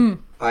 I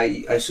mean,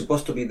 I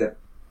supposed to be the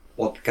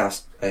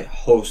podcast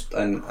host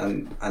and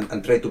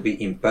try to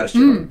be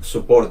impartial and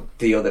support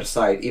the other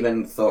side,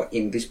 even though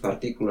in this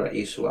particular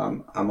issue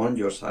I'm on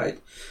your side.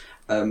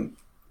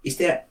 Is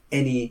there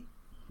any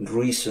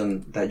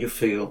reason that you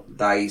feel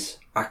that is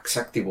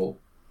acceptable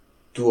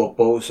to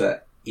oppose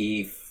it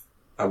if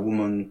a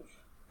woman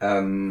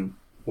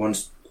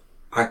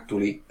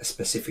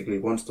specifically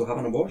wants to have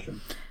an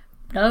abortion?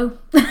 No.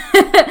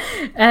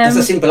 That's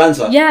a simple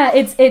answer. Yeah,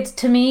 it's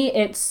to me,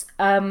 it's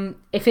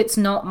if it's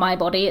not my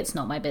body, it's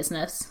not my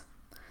business.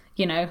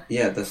 Yeah,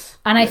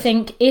 I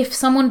think if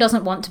someone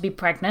doesn't want to be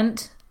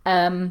pregnant,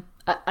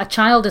 a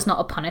child is not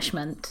a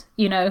punishment.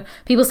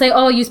 People say,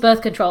 "Oh, use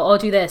birth control," or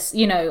 "Do this."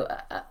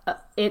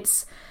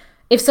 It's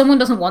if someone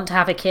doesn't want to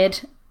have a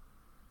kid,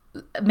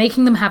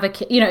 making them have a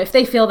kid, if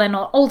they feel they're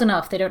not old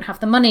enough, they don't have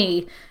the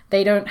money,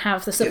 they don't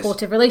have the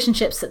supportive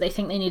relationships that they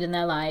think they need in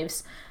their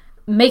lives,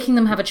 making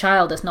them have a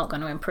child is not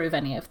going to improve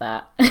any of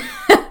that,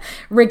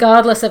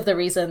 regardless of the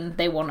reason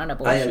they want an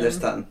abortion. I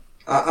understand.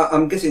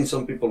 I'm guessing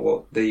some people,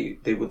 what they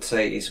would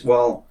say is,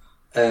 well,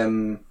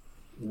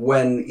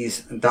 when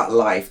is that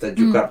life that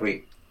you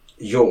carry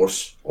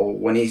yours, or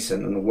when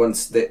isn't, and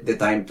when's the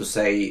time to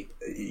say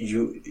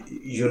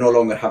you no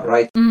longer have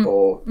right,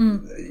 or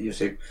you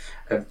say,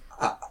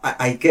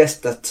 I guess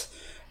that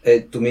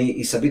to me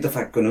is a bit of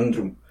a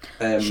conundrum.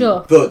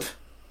 Sure.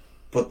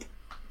 But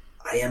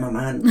I am a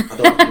man. I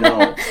don't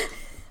know.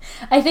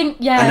 I think,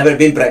 I've never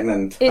been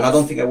pregnant, and I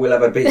don't think I will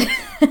ever be.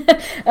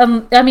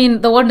 I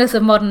mean, the wonders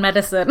of modern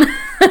medicine.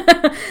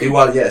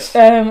 Well, yes.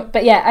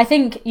 But yeah, I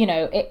think,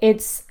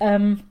 it's...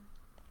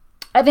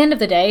 at the end of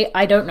the day,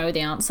 I don't know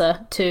the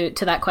answer to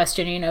that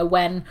question.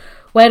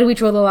 Where do we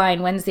draw the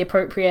line? When's the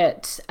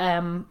appropriate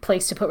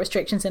place to put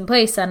restrictions in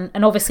place?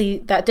 And obviously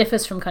that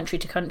differs from country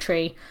to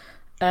country.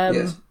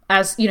 Yes.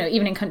 As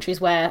even in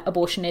countries where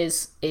abortion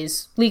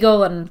is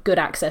legal and good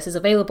access is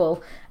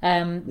available,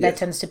 there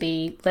tends to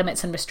be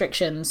limits and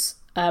restrictions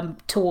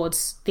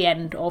towards the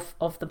end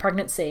of the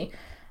pregnancy.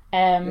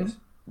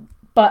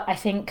 But I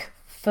think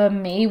for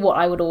me, what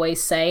I would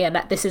always say, and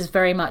that this is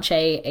very much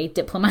a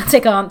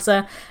diplomatic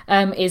answer,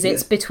 is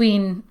it's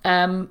between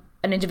an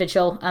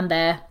individual and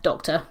their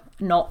doctor,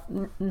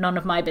 none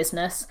of my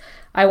business.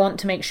 I want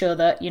to make sure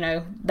that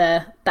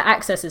the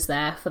access is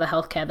there for the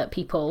healthcare that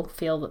people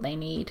feel that they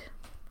need.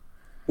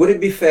 Would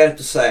it be fair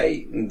to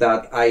say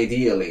that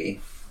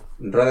ideally,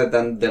 rather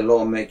than the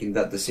law making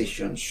that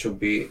decision, should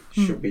be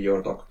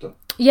your doctor?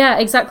 Yeah,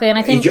 exactly. And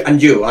I think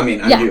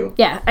you.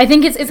 Yeah, I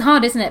think it's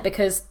hard, isn't it?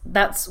 Because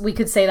we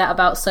could say that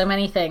about so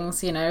many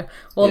things.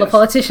 All the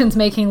politicians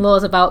making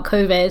laws about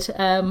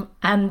COVID,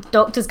 and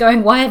doctors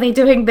going, "Why are they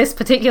doing this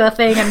particular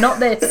thing and not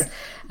this?"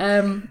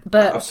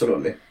 But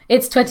absolutely,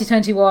 it's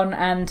 2021,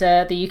 and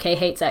the UK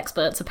hates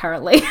experts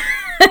apparently.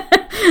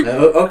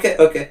 Okay.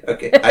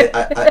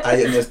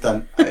 I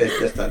understand.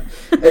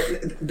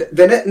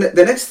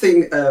 The next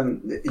thing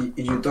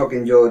you talk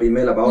in your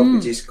email about,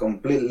 which is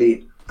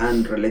completely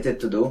unrelated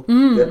to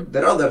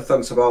there are other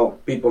things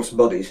about people's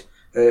bodies.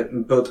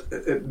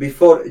 But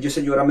before, you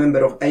said you were a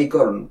member of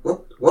Acorn.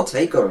 What's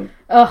Acorn?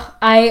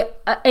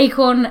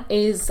 Acorn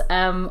is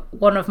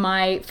one of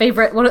my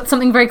favorite.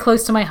 Something very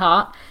close to my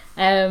heart.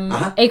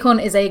 Acorn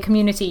is a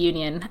community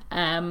union.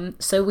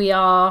 So we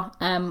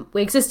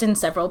exist in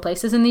several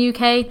places in the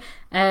UK,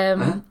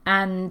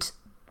 and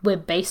we're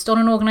based on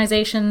an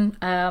organisation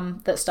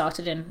that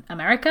started in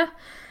America,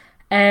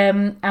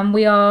 and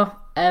we are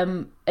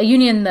a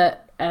union that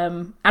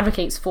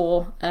advocates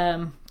for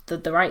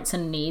the rights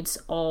and needs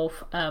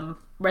of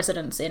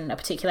residents in a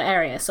particular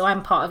area. So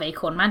I'm part of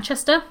Acorn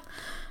Manchester,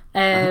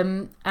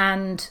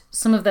 and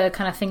some of the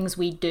kind of things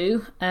we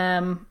do.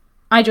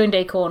 I joined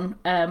Acorn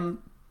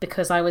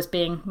because I was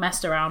being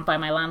messed around by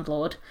my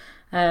landlord.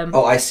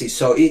 I see.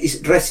 So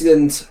it's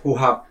residents who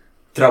have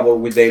trouble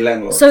with their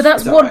landlords. So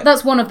that's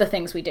one of the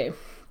things we do.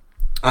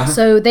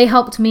 So they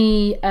helped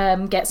me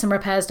get some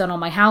repairs done on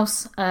my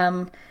house.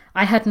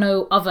 I had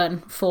no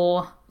oven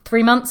for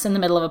 3 months in the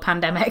middle of a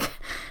pandemic.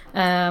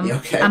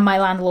 And my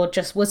landlord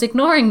just was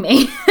ignoring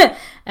me.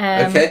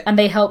 And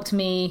they helped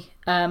me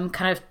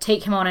kind of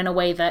take him on in a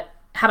way that,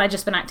 had I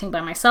just been acting by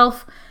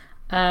myself,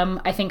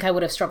 I think I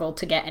would have struggled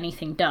to get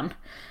anything done.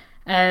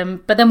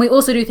 But then we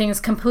also do things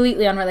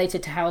completely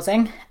unrelated to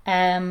housing.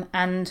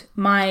 And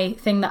my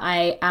thing that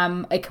I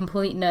am a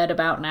complete nerd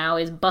about now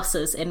is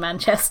buses in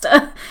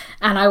Manchester.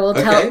 And I will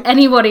tell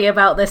anybody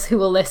about this who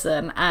will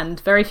listen, and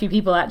very few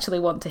people actually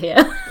want to hear.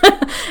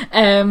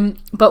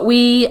 But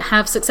we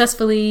have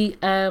successfully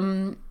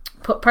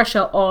put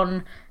pressure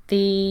on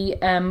the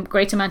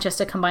Greater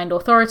Manchester Combined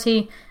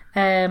Authority,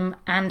 and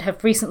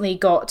have recently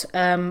got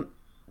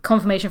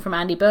confirmation from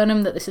Andy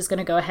Burnham that this is going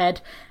to go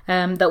ahead,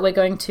 that we're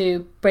going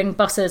to bring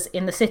buses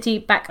in the city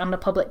back under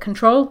public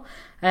control,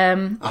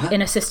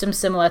 in a system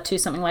similar to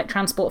something like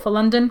Transport for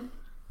London,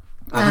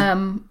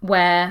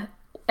 where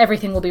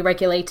everything will be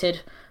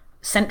regulated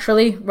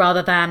centrally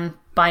rather than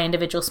by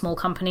individual small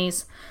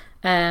companies.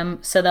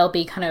 So there'll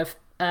be kind of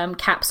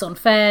caps on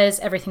fares,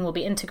 everything will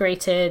be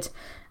integrated.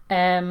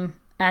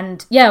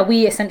 And yeah,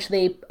 we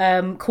essentially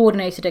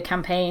coordinated a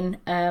campaign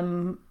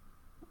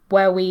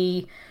where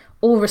we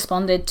all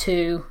responded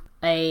to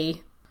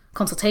a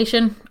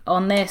consultation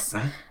on this.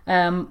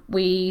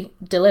 We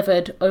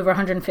delivered over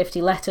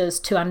 150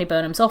 letters to Andy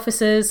Burnham's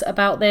offices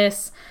about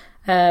this.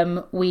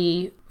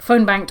 We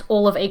phone banked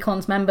all of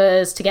Acorn's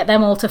members to get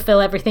them all to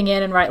fill everything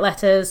in and write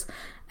letters.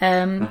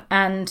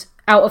 And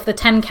out of the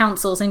 10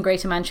 councils in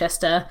Greater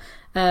Manchester,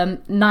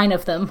 9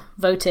 of them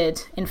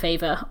voted in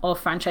favour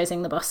of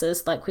franchising the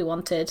buses like we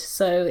wanted.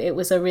 So it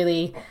was a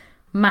really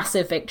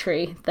massive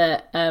victory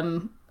that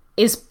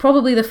is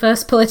probably the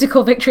first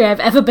political victory I've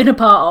ever been a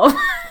part of.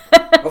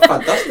 Oh,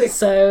 fantastic!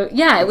 So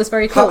yeah, it was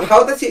very cool.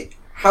 How does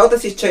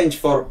it change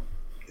for?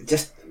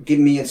 Just give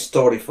me a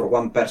story for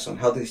one person.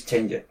 How does it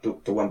change it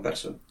to one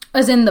person?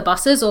 As in the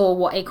buses, or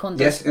what Acorn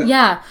does? Yes,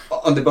 yeah.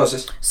 On the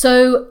buses.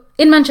 So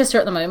in Manchester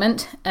at the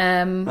moment,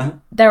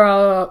 there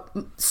are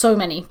so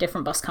many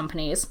different bus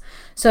companies.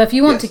 So if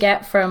you want to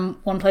get from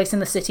one place in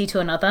the city to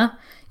another,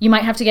 you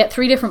might have to get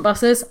 3 different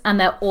buses, and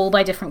they're all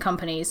by different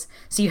companies.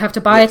 So you have to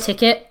buy a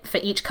ticket for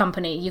each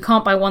company. You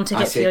can't buy one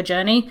ticket for your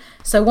journey.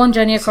 So one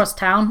journey across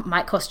town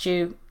might cost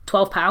you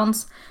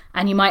 £12,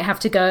 and you might have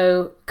to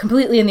go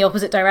completely in the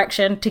opposite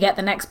direction to get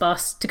the next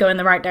bus to go in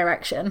the right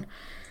direction.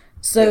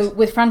 So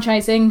with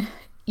franchising,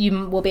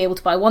 you will be able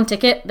to buy one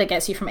ticket that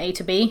gets you from A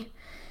to B.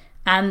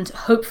 And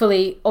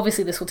hopefully,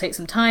 obviously this will take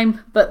some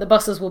time, but the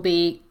buses will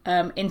be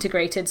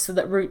integrated so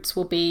that routes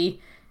will be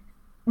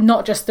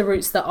not just the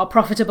routes that are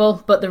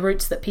profitable, but the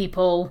routes that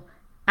people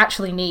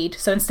actually need.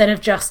 So instead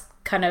of just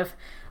kind of,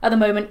 at the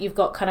moment you've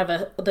got kind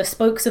of the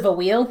spokes of a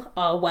wheel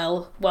are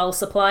well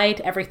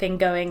supplied, everything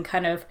going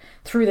kind of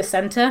through the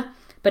centre.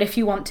 But if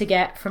you want to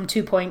get from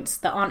 2 points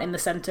that aren't in the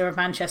centre of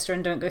Manchester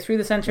and don't go through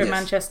the centre of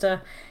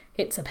Manchester,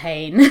 it's a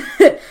pain.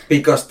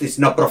 Because it's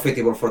not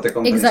profitable for the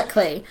companies.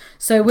 Exactly.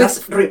 So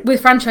with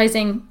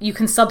franchising, you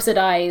can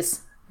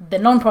subsidise the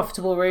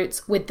non-profitable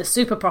routes with the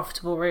super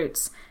profitable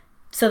routes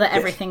so that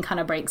everything kind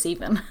of breaks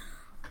even.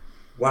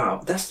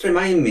 Wow, that's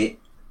remind me,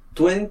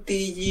 20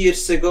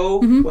 years ago,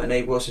 when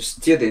I was a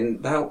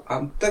student, now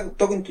I'm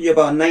talking to you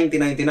about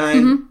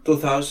 1999,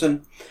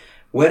 2000,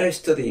 where I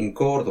studied in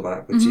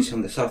Cordoba, which is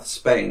on the south of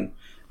Spain.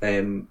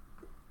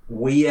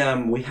 We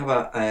have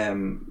a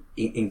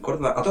in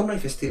Cordoba, I don't know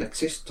if it still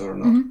exists or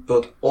not,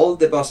 but all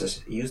the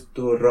buses used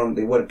to run,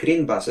 they were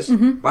green buses.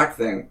 Back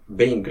then,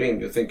 being green,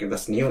 you're thinking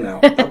that's new now.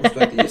 That was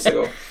 20 years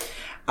ago.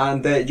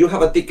 And you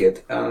have a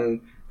ticket,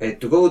 and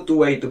to go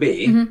to A to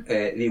B,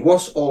 it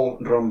was all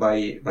run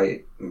by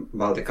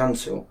the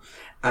council.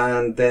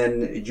 And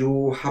then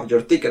you have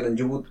your ticket, and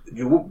you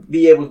would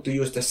be able to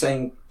use the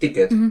same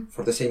ticket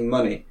for the same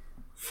money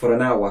for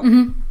an hour.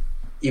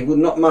 It would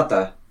not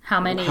matter how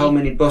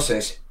many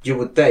buses you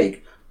would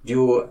take.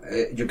 You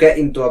get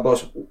into a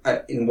bus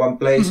in one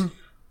place,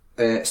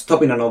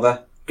 stop in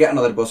another, get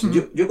another bus.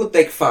 You could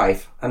take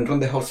 5 and run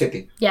the whole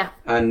city. Yeah.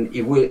 And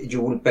you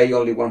will pay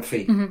only one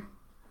fee.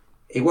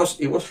 It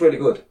was really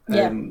good.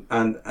 And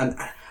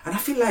I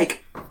feel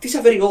like this is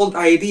a very old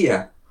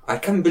idea. I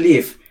can't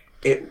believe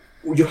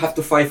you have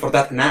to fight for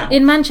that now.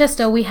 In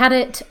Manchester, we had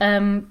it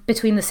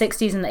between the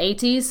 60s and the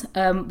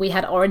 80s. We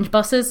had orange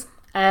buses.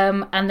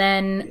 And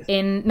then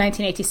in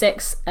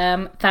 1986,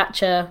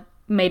 Thatcher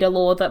made a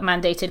law that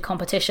mandated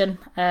competition.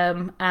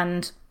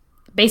 And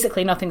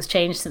basically nothing's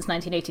changed since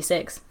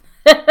 1986.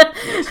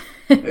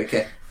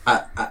 Okay.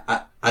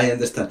 I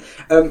understand.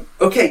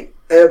 Okay.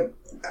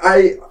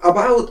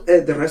 About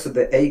the rest of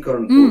the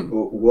Acorn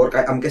work,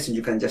 I'm guessing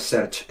you can just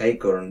search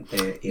Acorn.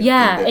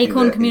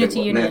 Acorn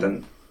Community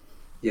Union.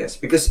 Yes,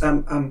 because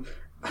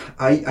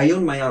I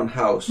own my own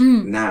house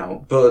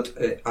now, but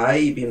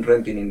I've been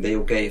renting in the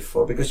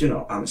UK because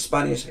I'm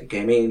Spanish. I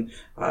came in,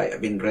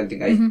 I've been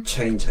renting. I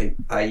changed.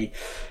 I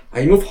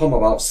moved home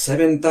about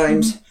 7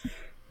 times,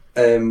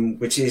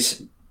 which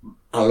is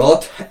a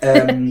lot.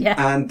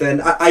 And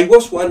then I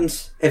was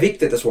once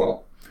evicted as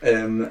well.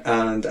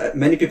 And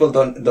many people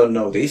don't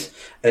know this,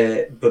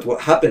 but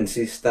what happens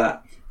is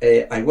that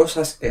I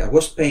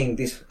was paying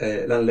this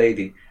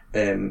landlady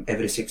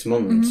every 6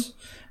 months,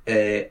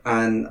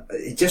 and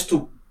just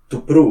to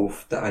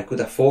prove that I could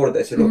afford it.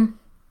 I said, look,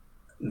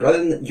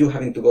 rather than you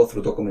having to go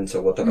through documents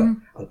or whatever,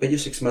 I'll pay you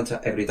 6 months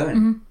every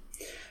time.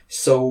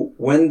 So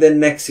when the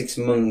next 6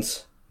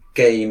 months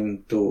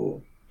came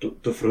to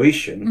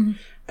fruition,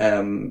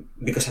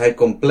 because I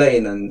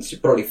complained and she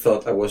probably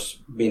thought I was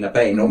being a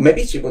pain, or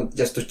maybe she wanted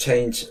just to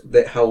change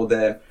how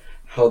the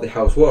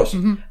house was.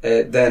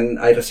 Then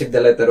I received the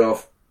letter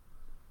of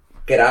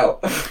get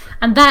out.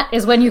 And that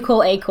is when you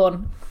call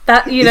Acorn.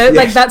 That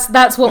like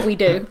that's what we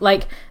do.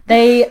 Like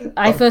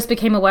I first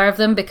became aware of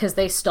them because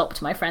they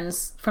stopped my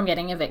friends from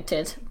getting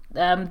evicted.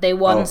 They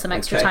won some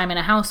extra time in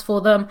a house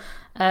for them,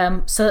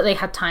 so that they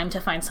had time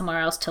to find somewhere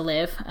else to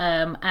live.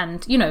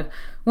 And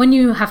when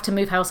you have to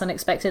move house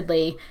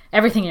unexpectedly,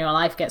 everything in your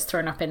life gets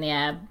thrown up in the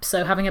air.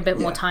 So having a bit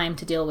more time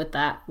to deal with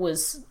that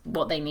was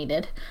what they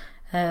needed.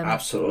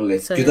 Absolutely.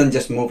 So you don't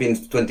just move in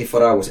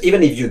 24 hours.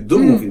 Even if you do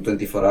move in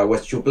 24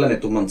 hours, you plan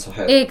it 2 months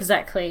ahead.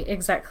 Exactly.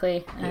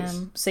 Yes.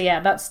 So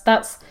yeah,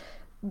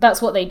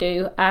 that's what they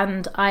do,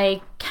 and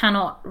I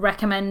cannot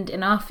recommend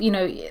enough.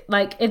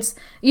 Like it's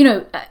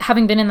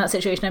having been in that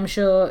situation, I'm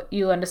sure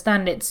you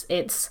understand.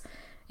 It's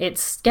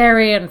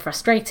scary and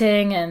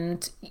frustrating,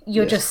 and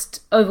you're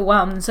just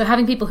overwhelmed. So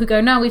having people who go,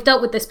 no, we've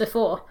dealt with this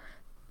before,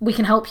 we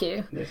can help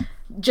you. Yes.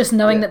 Just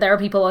knowing that there are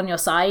people on your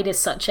side is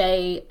such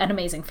an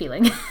amazing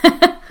feeling.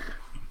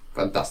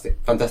 Fantastic.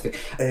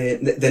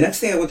 The next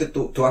thing I wanted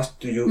to ask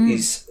to you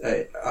is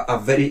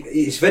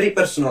it's very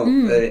personal,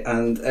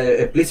 and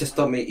please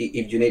stop me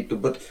if you need to.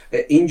 But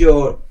in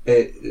your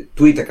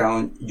tweet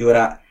account, you're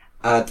at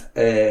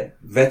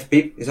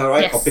VetPip, is that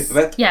right? Yes. Or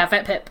PipVet? Yeah,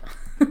 VetPip.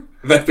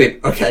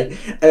 VetPip. Okay.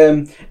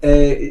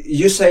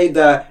 You say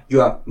that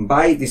you are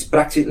by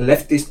dyspraxic,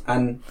 leftist,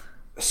 and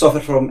suffer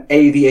from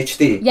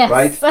ADHD, yes.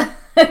 right?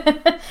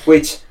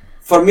 Which,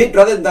 for me,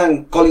 rather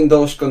than calling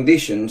those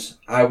conditions,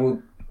 I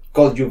would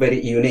call you very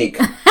unique.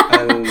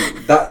 And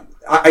that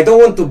I don't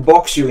want to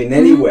box you in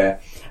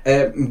anywhere,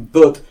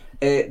 but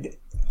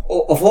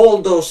of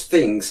all those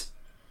things,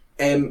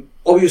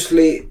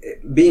 obviously,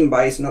 being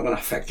bi is not going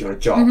to affect your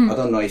job. I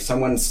don't know, if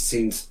someone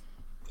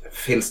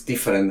feels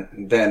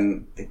different,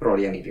 then they're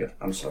probably an idiot.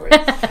 I'm sorry.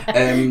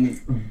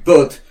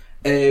 But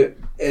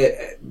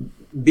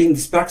being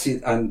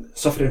dyspraxic and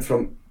suffering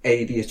from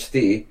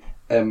ADHD,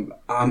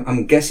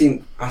 I'm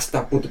guessing has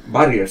to put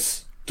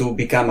barriers to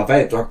become a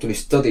vet, to actually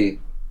study.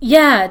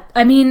 Yeah,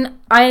 I mean,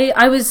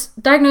 I was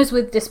diagnosed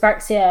with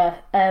dyspraxia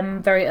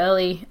very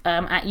early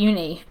at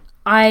uni.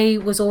 I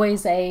was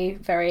always a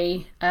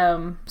very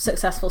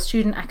successful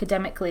student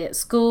academically at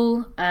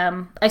school.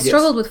 I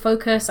struggled with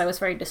focus. I was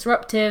very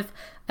disruptive,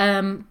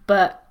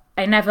 but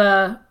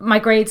my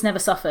grades never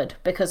suffered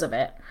because of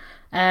it.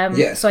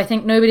 So I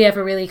think nobody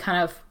ever really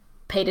kind of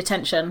paid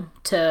attention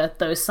to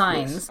those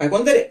signs. Yes. I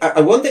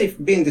wonder if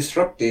being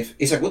disruptive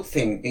is a good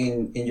thing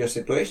in your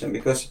situation,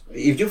 because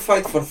if you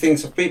fight for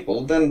things of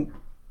people, then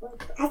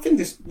I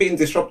think being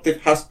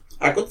disruptive has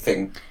a good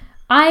thing.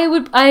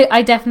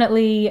 I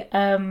definitely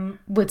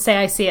would say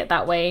I see it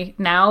that way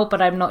now,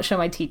 but I'm not sure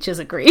my teachers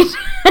agreed.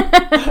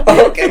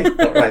 Okay,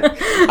 all right,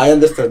 I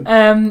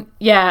understand.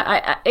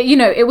 Yeah,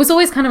 it was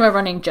always kind of a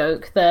running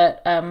joke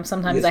that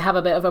sometimes I have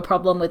a bit of a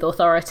problem with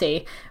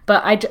authority,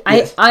 but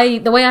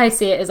the way I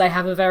see it is I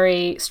have a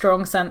very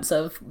strong sense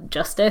of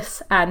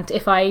justice, and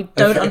if I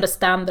don't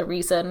understand the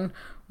reason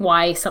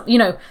why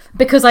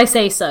because I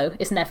say so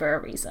is never a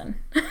reason.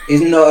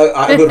 It's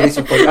not a good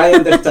reason for you. I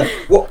understand.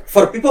 Well,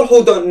 for people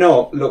who don't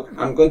know, look,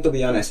 I'm going to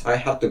be honest, I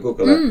had to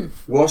Google it.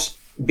 What's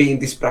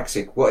being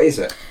dyspraxic? What is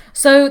it?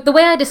 So the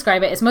way I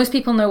describe it is most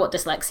people know what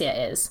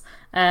dyslexia is.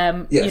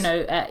 Yes.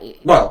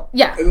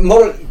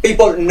 More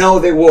people know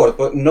the word,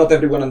 but not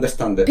everyone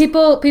understands it.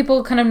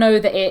 People kind of know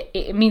that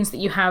it means that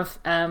you have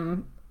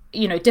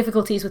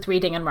difficulties with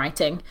reading and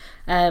writing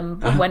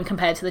when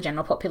compared to the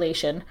general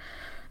population.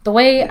 The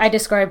way I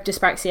describe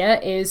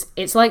dyspraxia is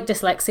it's like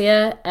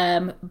dyslexia,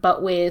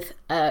 but with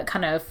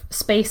kind of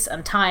space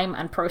and time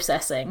and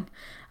processing.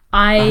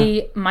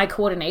 My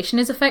coordination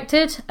is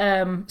affected,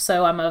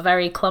 so I'm a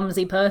very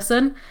clumsy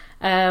person.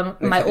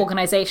 My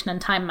organization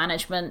and time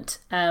management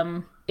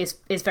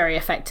is very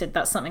affected.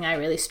 That's something I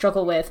really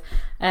struggle with,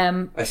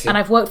 and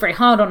I've worked very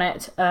hard on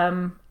it.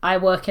 I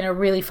work in a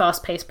really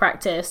fast-paced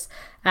practice,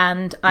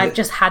 and I've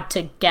just had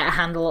to get a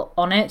handle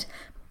on it.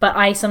 But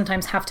I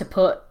sometimes have to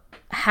put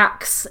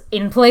hacks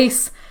in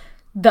place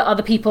that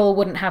other people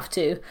wouldn't have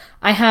to.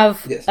 I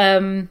have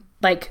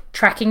like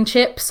tracking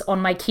chips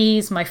on my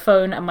keys, my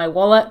phone, and my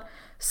wallet,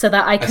 so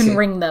that I can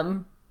ring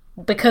them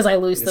because I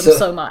lose them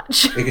so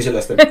much. Because you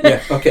lost them.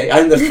 Yeah. Okay,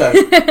 I understand.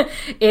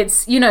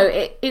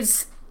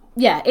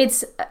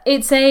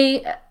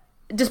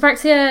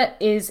 Dyspraxia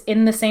is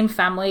in the same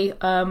family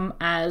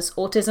as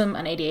autism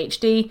and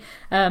ADHD.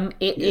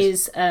 It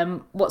is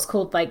what's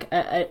called like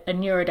a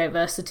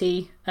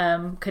neurodiversity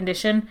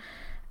condition.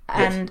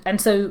 And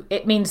so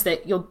it means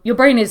that your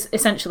brain is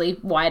essentially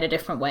wired a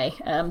different way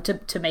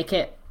to make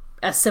it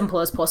as simple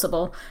as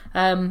possible.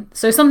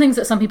 So some things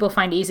that some people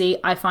find easy,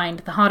 I find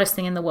the hardest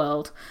thing in the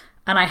world.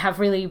 And I have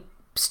really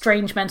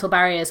strange mental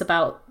barriers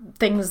about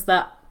things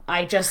that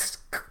I just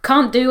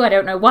can't do. I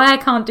don't know why I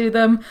can't do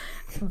them.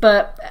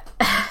 But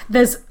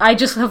I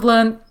just have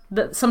learned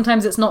that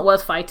sometimes it's not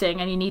worth fighting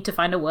and you need to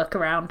find a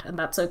workaround, and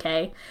that's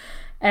okay.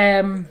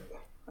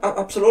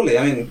 Absolutely.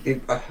 I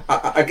mean,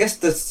 I guess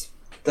that's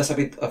a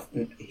bit of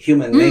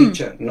human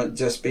nature, not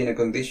just being a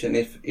condition.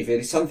 If it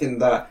is something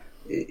that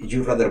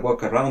you rather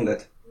walk around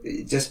it,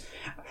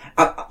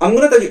 I'm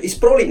going to tell you, it's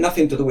probably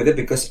nothing to do with it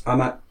because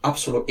I'm an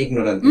absolute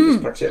ignorant in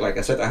dyspraxia. Like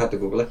I said, I had to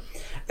Google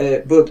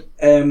it. But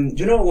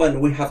when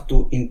we have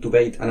to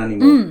intubate an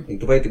animal,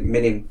 intubate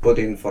meaning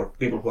putting, for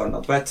people who are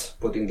not vets,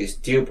 putting this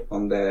tube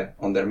on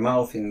their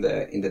mouth in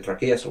the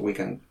trachea so we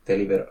can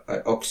deliver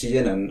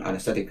oxygen and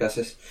anesthetic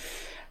gases.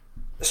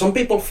 Some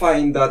people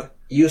find that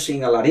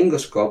using a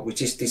laryngoscope,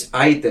 which is this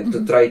item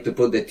to try to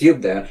put the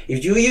tube there,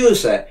 if you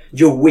use it,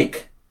 you're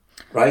weak,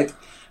 right?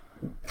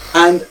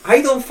 And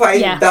I don't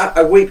find that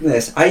a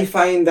weakness. I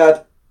find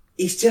that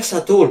it's just a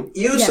tool.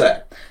 Use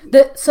it.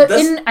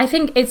 I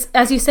think it's,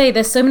 as you say,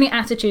 there's so many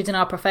attitudes in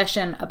our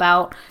profession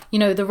about,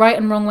 the right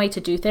and wrong way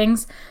to do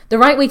things. The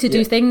right way to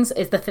do things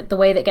is the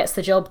way that gets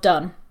the job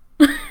done.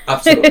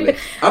 Absolutely.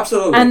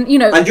 And,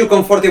 and you're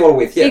comfortable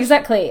with, yes.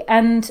 Exactly.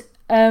 And,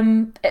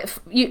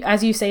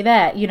 as you say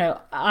there,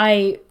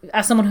 I,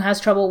 as someone who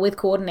has trouble with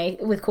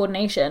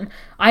coordination,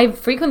 I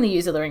frequently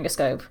use a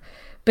laryngoscope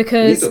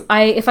because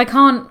if I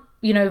can't,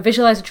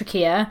 visualize a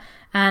trachea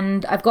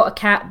and I've got a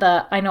cat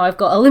that I know I've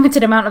got a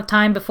limited amount of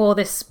time before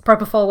this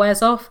propofol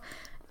wears off,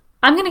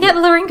 I'm going to get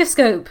the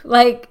laryngoscope.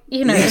 Like,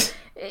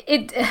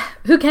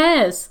 who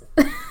cares?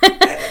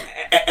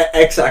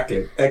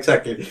 Exactly.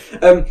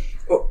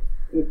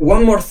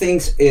 one more thing,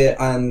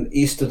 and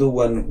is to do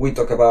when we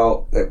talk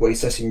about what it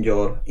says in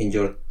your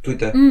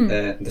Twitter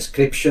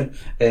description,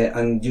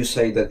 and you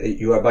say that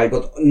you are bi,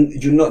 but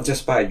you're not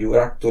just bi. You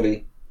are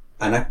actually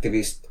an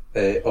activist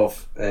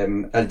of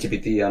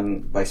LGBT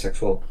and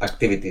bisexual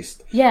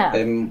activist. Yeah.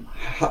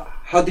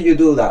 How do you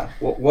do that?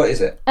 What is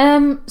it?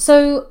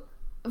 So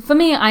for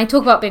me, I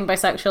talk about being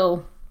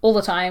bisexual all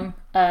the time,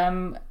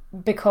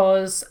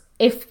 because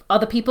if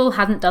other people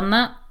hadn't done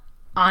that,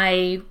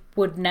 I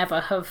would never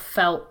have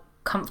felt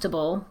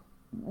comfortable,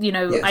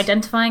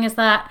 identifying as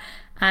that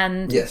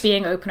and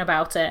being open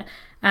about it.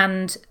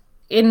 And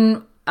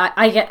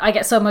I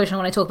get so emotional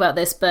when I talk about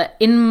this, but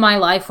in my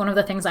life, one of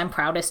the things I'm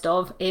proudest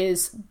of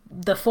is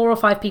the 4 or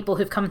 5 people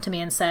who've come to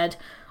me and said,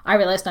 I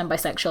realized I'm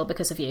bisexual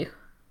because of you,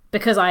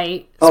 because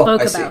I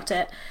spoke about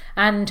it.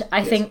 And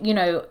I think,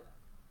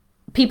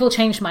 people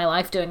changed my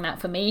life doing that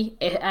for me,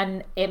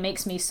 and it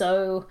makes me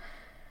so...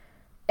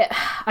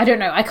 I don't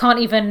know. I can't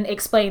even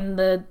explain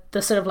the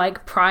sort of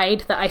like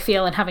pride that I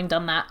feel in having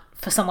done that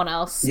for someone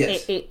else.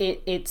 Yes.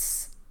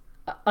 It's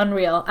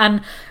unreal.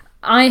 And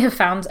I have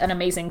found an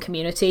amazing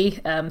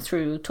community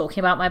through talking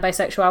about my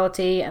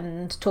bisexuality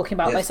and talking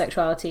about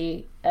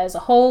bisexuality as a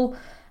whole,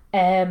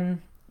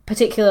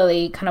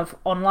 particularly kind of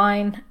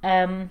online.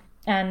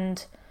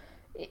 And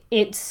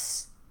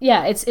it's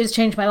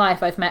changed my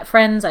life. I've met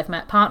friends, I've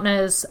met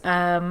partners,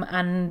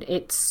 and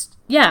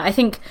I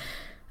think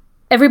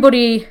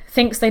everybody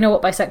thinks they know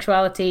what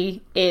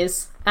bisexuality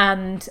is,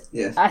 and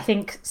I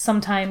think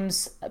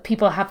sometimes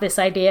people have this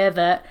idea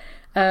that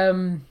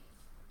bisexual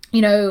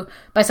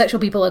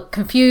people are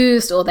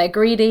confused or they're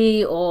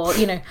greedy, or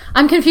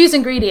I'm confused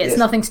and greedy. It's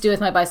nothing to do with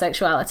my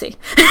bisexuality.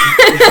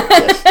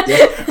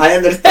 yes, I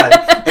understand.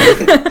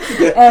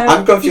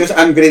 I'm confused,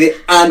 I'm greedy,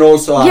 and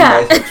also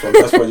I'm bisexual.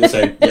 That's what you're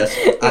saying. Yes,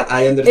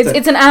 I understand.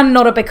 It's an and,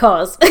 not a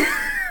because.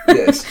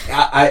 Yes,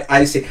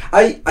 I see.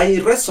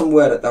 I read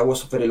somewhere that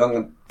was a very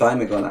long time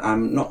ago, and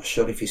I'm not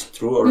sure if it's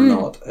true or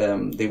not.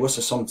 There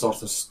was some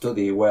sort of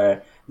study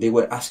where they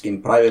were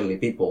asking privately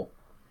people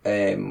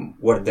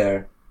what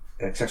their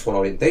sexual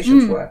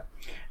orientations were,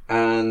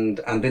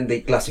 and then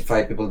they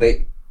classified people.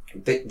 They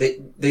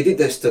did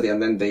the study,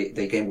 and then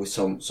they came with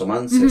some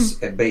answers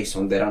based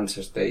on their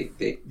answers.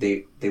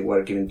 They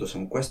were given to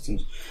some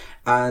questions,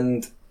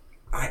 and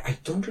I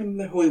don't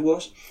remember who it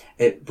was,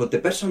 but the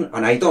person,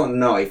 and I don't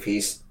know if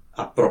he's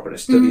a proper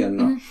study or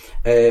not,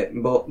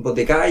 but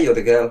the guy or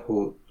the girl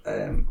who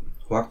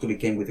actually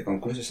came with the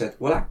conclusion said,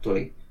 well,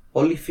 actually,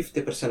 only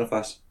 50% of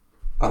us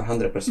are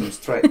 100%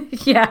 straight.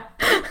 Yeah.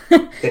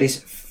 There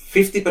is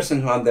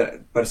 50% who are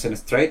 100%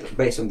 straight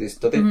based on this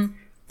study,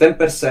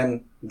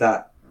 10%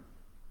 that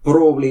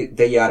probably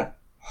they are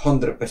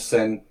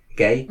 100%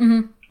 gay,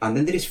 and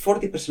then there is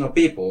 40% of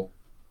people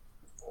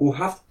who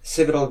have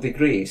several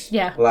degrees,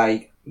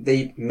 like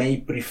they may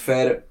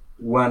prefer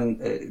one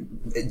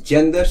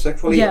gender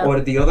sexually or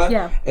the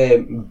other,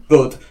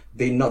 but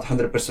they're not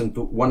 100%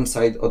 to one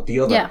side or the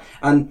other.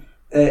 And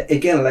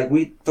again, like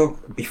we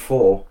talked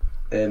before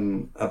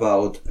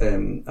about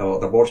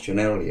abortion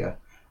earlier,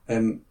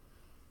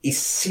 it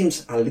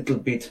seems a little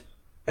bit,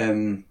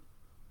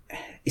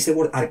 is the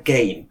word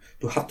arcane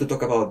to have to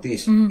talk about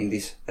this in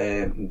this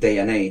day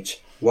and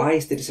age. Why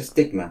is there a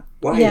stigma?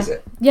 Why is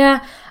it?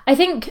 Yeah, I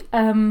think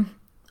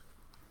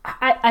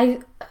I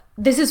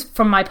this is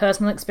from my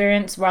personal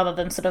experience rather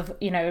than sort of,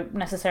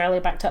 necessarily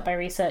backed up by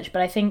research,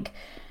 but I think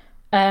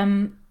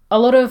a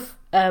lot of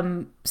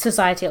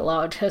society at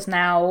large has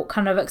now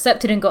kind of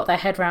accepted and got their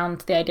head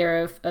around the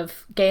idea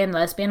of gay and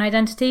lesbian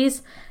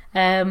identities.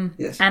 And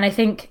I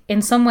think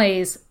in some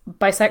ways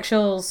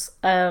bisexuals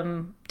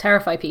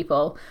terrify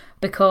people,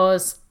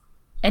 because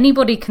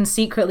anybody can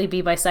secretly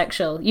be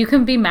bisexual. You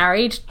can be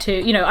married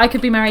to, I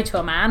could be married to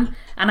a man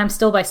and I'm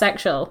still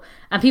bisexual,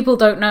 and people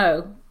don't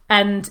know.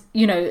 And,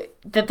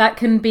 that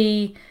can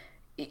be,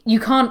 you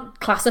can't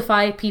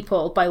classify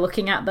people by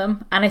looking at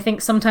them. And I think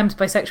sometimes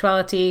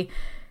bisexuality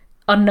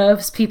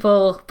unnerves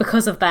people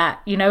because of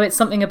that. It's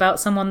something about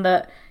someone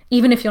that,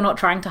 even if you're not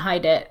trying to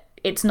hide it,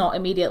 it's not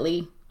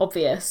immediately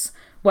obvious.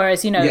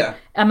 Whereas, a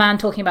man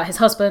talking about his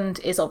husband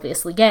is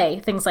obviously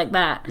gay, things like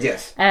that.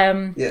 Yes.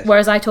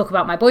 Whereas I talk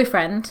about my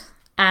boyfriend,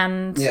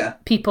 and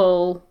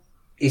people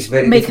it's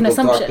very make an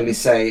difficult assumption to actually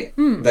say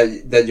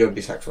that you're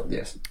bisexual.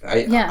 Yes,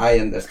 I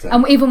understand.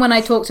 And even when I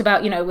talked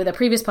about, with a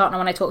previous partner,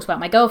 when I talked about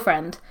my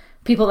girlfriend,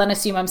 people then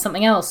assume I'm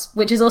something else,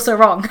 which is also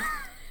wrong.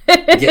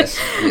 yes.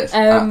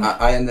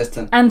 I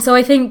understand. And so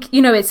I think,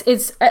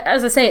 it's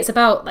as I say, it's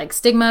about like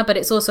stigma, but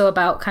it's also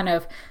about kind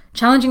of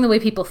challenging the way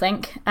people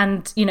think,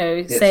 and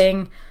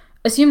saying,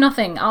 assume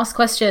nothing, ask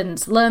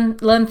questions, learn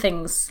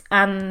things,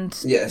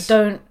 and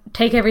don't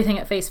take everything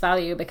at face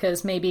value,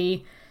 because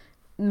maybe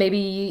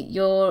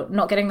you're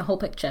not getting the whole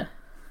picture.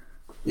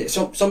 Yeah,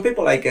 some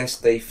people, I guess,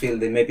 they feel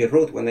they may be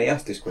rude when they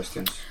ask these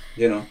questions,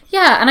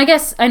 Yeah, and I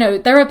guess, I know,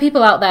 there are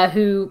people out there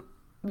who,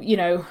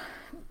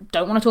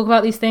 don't want to talk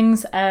about these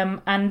things,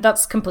 and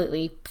that's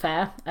completely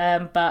fair.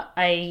 But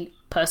I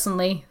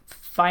personally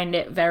find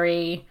it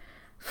very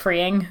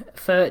freeing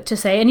to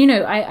say, and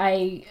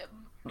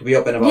to be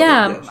open about it.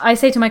 Yes. I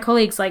say to my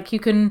colleagues, like, you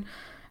can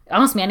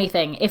ask me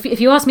anything.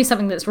 If you ask me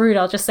something that's rude,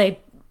 I'll just say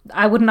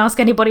I wouldn't ask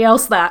anybody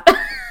else that.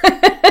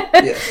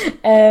 Yes.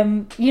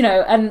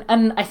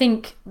 And I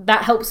think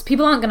that helps.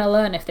 People aren't going to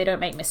learn if they don't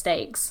make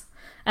mistakes.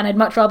 And I'd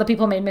much rather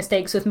people made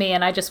mistakes with me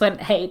and I just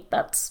went, hey,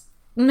 that's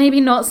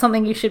maybe not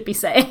something you should be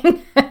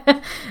saying.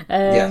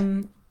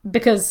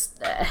 Because,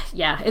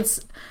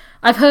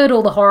 I've heard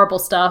all the horrible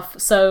stuff.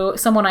 So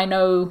someone I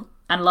know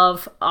and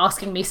love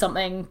asking me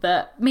something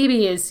that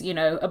maybe is,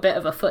 a bit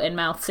of a foot in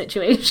mouth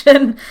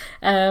situation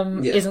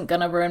isn't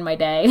going to ruin my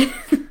day.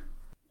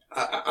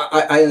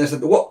 I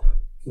understand.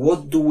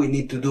 What do we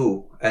need to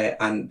do?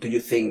 And do you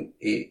think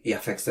it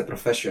affects the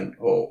profession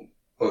or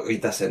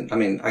it doesn't? I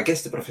mean, I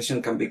guess the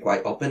profession can be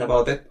quite open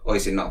about it, or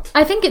is it not?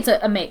 I think it's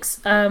a mix.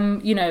 There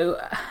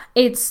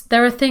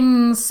are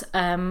things,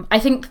 I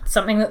think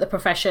something that the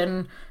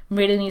profession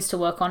really needs to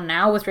work on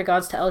now with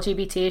regards to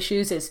LGBT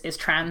issues is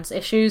trans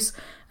issues,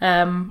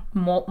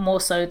 more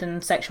so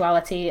than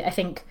sexuality. I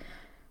think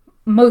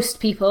most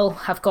people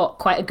have got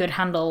quite a good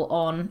handle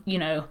on,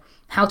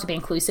 how to be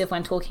inclusive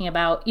when talking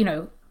about,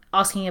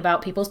 asking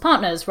about people's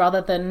partners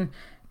rather than,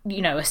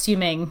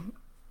 assuming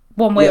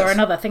one way or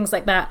another, things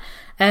like that.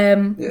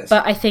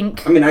 But I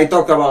think... I mean, I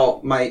talk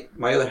about my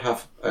other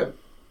half,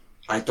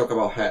 I talk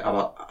about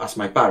her as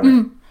my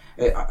partner.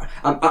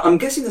 I'm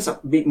guessing it's a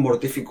bit more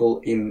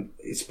difficult in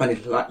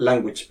Spanish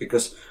language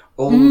because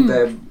all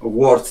the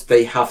words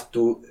they have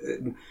to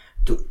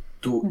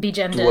be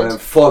gendered. To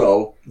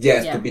follow,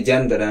 to be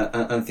gendered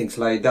and things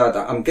like that.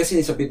 I'm guessing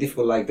it's a bit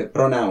difficult, like the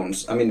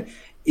pronouns. I mean,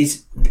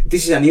 this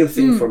is a new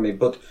thing for me,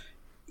 but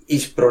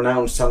is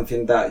pronouns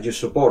something that you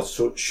support?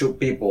 So should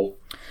people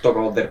talk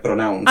about their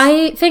pronouns?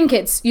 I think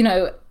it's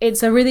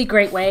a really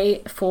great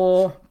way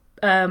for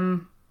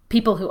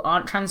people who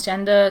aren't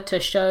transgender to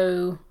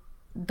show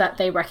that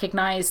they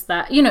recognize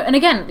that, and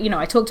again,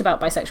 I talked about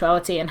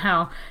bisexuality and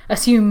how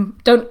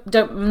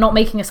not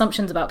making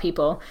assumptions about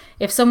people.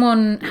 If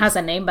someone has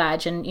a name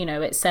badge and,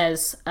 it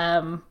says,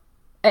 it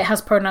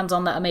has pronouns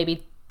on that are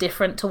maybe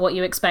different to what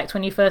you expect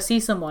when you first see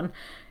someone,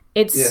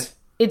 it's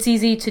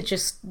easy to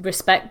just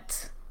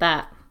respect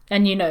that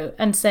and,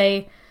 and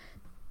say,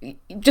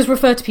 just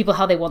refer to people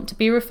how they want to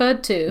be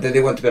referred to. That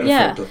they want to be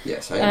referred to,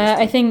 yes, I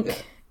understand. I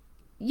think,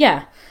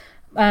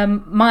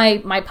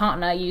 my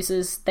partner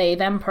uses they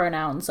them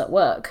pronouns at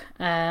work.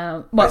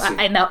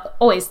 I know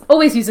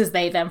always uses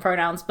they them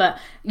pronouns, but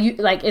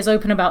is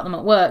open about them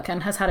at work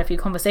and has had a few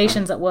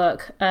conversations at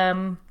work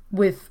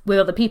with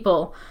other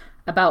people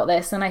about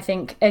this. And I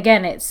think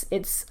again,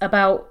 it's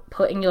about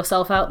putting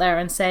yourself out there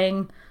and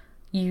saying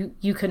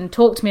you can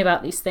talk to me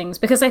about these things,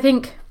 because I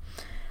think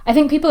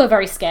people are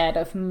very scared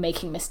of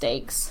making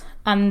mistakes,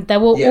 and there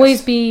will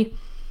always be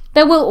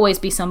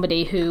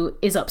somebody who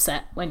is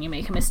upset when you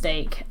make a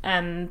mistake,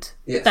 and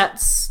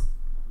that's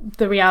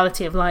the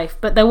reality of life.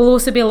 But there will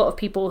also be a lot of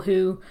people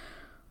who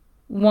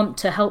want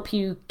to help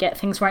you get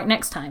things right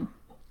next time.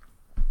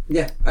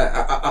 Yeah,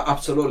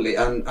 absolutely.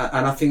 And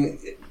I think,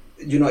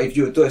 if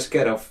you're too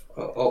scared of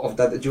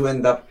that, you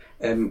end up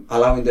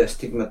allowing the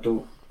stigma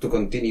to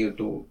continue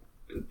to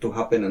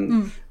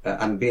happen,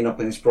 and being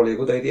open is probably a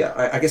good idea.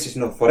 I guess it's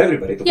not for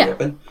everybody to be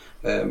open,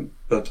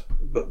 but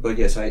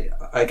yes, I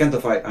kind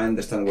of I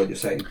understand what you're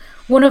saying.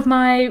 One of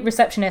my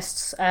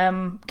receptionists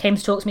came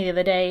to talk to me the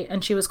other day,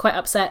 and she was quite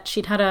upset.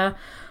 She'd had a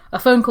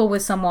phone call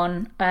with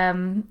someone,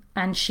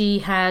 and she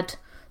had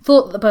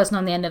thought that the person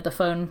on the end of the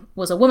phone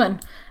was a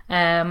woman,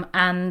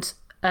 and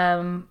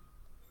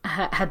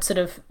had sort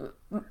of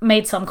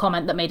made some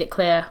comment that made it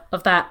clear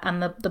of that,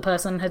 and the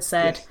person had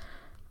said,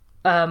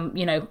 I'm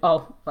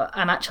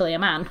actually a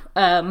man.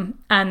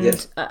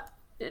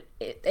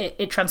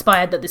 It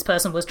transpired that this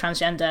person was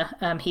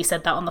transgender. He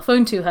said that on the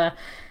phone to her,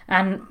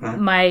 and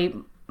my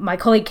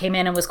colleague came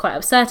in and was quite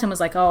upset and was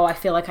like, I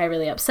feel like I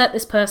really upset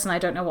this person. I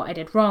don't know what I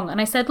did wrong. And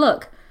I said,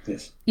 look,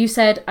 you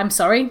said, I'm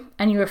sorry,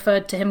 and you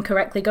referred to him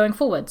correctly going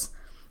forwards.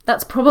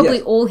 That's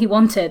probably all he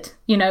wanted.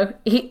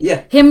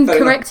 Him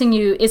correcting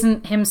you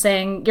isn't him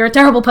saying, you're a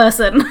terrible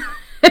person.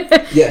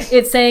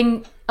 It's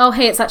saying, oh,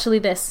 hey, it's actually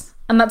this.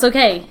 And that's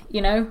okay,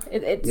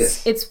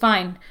 it's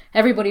fine.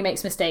 Everybody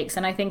makes mistakes.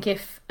 And I think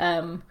if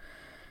you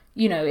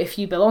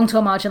belong to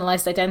a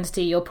marginalized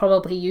identity, you're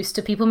probably used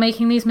to people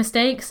making these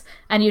mistakes,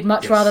 and you'd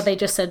much rather they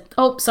just said,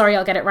 oh, sorry,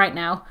 I'll get it right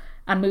now,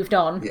 and moved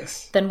on,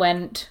 than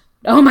went,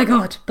 oh my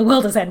God, the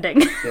world is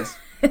ending.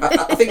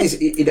 I think it's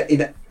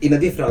in a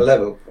different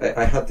level.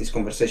 I had this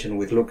conversation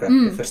with Luca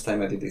the first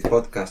time I did this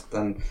podcast,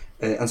 and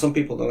some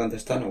people don't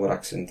understand our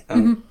accent.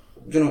 And,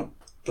 don't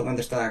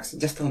understand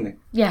accent. Just tell me.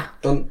 Yeah.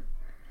 Don't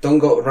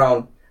go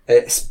around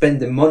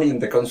spending money in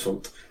the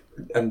consult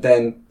and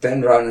then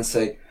turn around and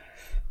say,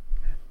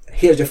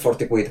 here's your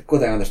 40 quid.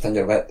 Could I understand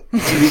your bet?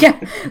 Yeah,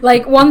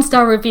 like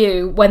 1-star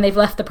review when they've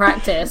left the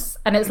practice,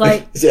 and it's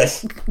like,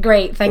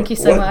 great, thank you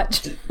so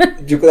much.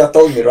 You could have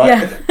told me,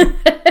 right? Yeah.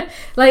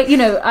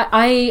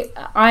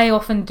 I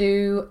often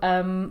do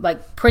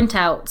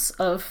printouts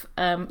of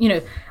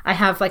I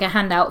have like a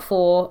handout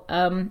for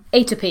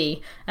A to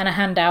P and a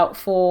handout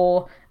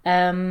for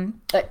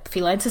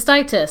feline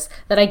cystitis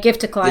that I give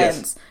to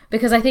clients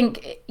because I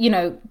think,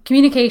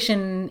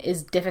 communication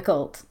is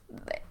difficult.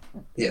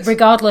 Yes.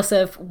 Regardless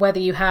of whether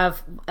you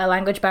have a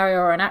language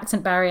barrier or an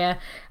accent barrier,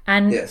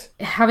 and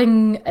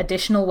having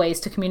additional ways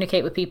to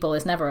communicate with people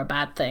is never a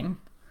bad thing.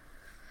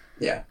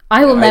 Yeah,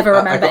 I will never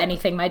remember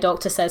anything my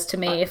doctor says to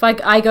me. If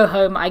I go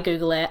home, I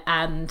Google it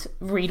and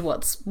read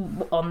what's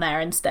on there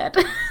instead.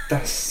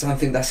 That's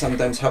something that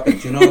sometimes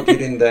happens,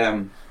 during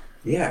the...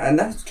 and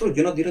that's true.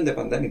 During the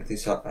pandemic,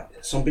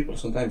 some people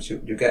sometimes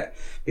you get,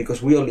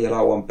 because we only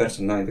allow one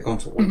person now in the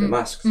consult with the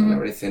masks and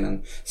everything,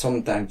 and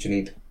sometimes you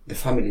need the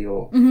family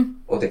or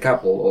the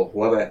couple or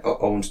whoever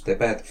owns the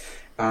bed,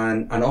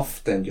 and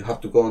often you have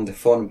to go on the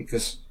phone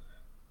because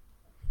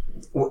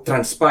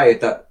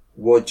transpired that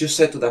what you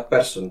said to that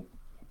person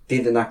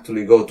didn't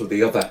actually go to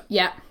the other.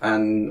 Yeah.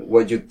 And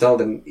what you tell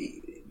them,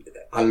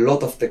 a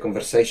lot of the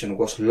conversation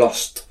was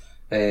lost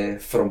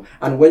from.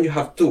 And when you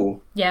have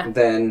two,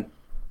 then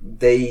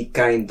they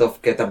kind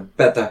of get a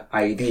better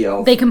idea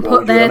of. They can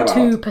put their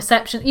two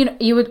perceptions.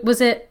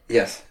 Was it?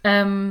 Yes.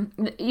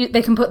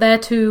 They can put their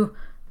two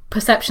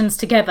perceptions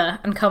together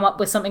and come up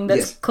with something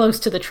that's close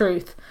to the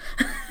truth.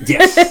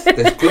 Yes,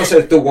 that's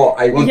closer to what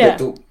I wanted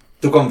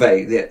to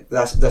convey. Yeah,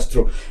 that's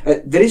true.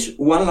 There is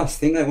one last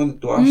thing I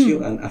wanted to ask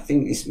you, and I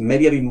think it's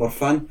maybe a bit more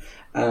fun,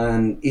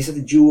 and is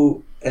that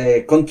you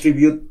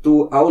contribute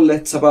to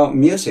outlets about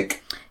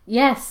music.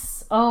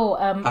 Yes. Oh,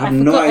 I have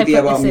no idea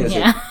about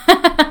music.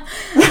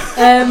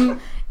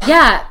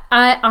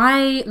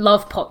 I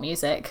love pop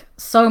music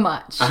so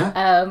much.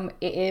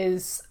 It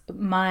is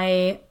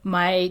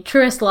my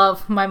truest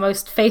love, my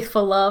most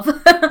faithful love.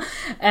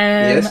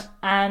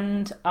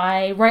 And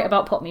I write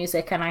about pop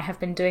music, and I have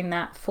been doing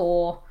that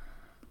for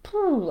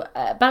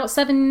about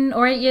 7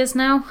 or 8 years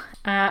now.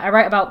 I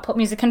write about pop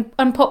music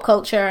and pop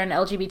culture and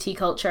LGBT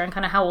culture and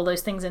kind of how all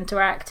those things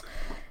interact.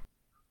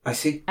 I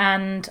see.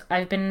 And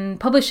I've been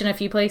published in a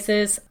few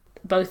places,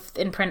 both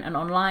in print and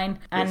online,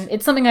 and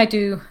it's something I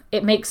do.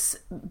 It makes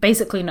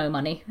basically no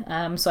money,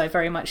 so I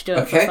very much do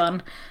it for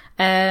fun.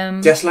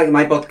 Just like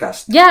my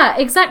podcast. Yeah,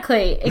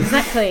 exactly.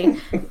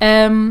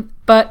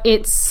 But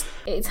it's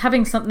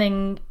having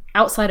something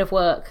outside of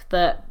work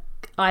that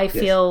I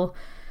feel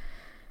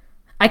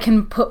I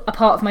can put a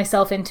part of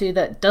myself into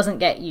that doesn't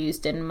get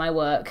used in my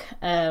work.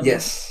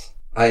 Yes,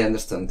 I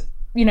understand.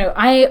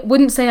 I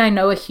wouldn't say I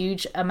know a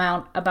huge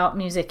amount about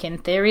music in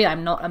theory.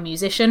 I'm not a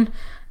musician.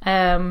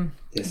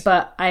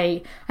 But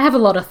I have a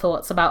lot of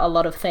thoughts about a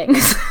lot of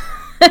things.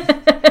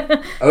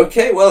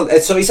 Okay, well,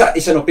 so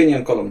it's an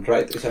opinion column,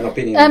 right? It's an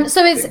opinion.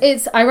 So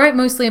it's I write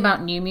mostly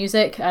about new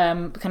music,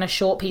 kind of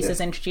short pieces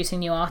introducing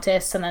new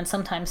artists, and then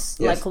sometimes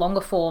like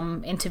longer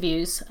form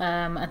interviews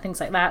and things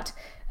like that.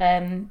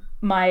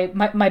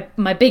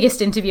 My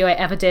biggest interview I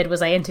ever did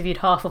was I interviewed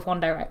half of One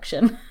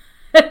Direction.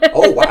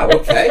 Oh wow!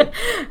 Okay.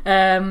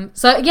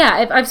 So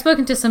yeah, I've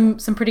spoken to some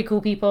pretty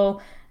cool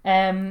people.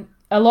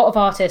 A lot of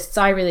artists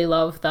I really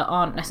love that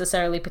aren't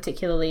necessarily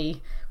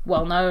particularly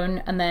well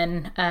known, and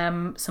then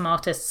some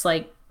artists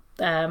like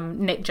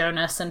Nick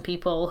Jonas and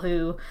people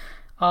who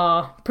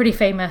are pretty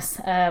famous,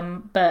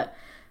 but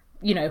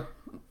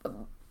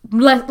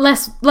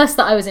less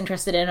that I was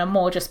interested in, and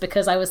more just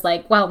because I was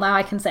like, well, now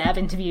I can say I've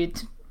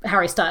interviewed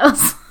Harry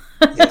Styles.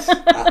 Yes,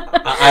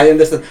 I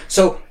understand.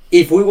 So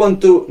if we want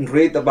to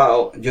read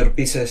about your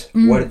pieces,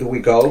 where do we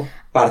go?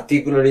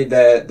 Particularly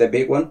the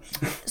big one.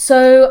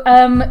 So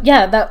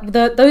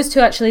those two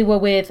actually were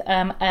with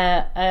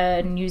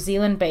a New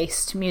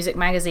Zealand-based music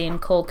magazine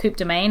called Coup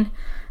de Main,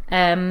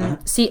 COUPDEMAIN.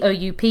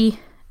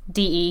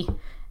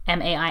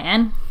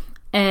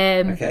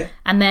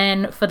 And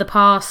then for the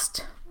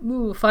past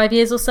 5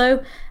 years or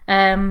so,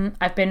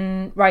 I've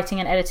been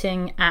writing and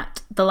editing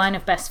at The Line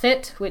of Best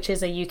Fit, which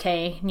is a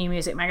UK new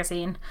music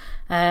magazine.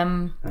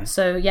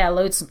 So yeah,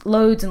 loads and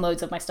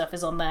loads of my stuff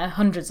is on there.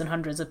 Hundreds and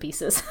hundreds of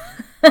pieces.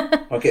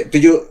 Okay. Do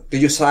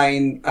you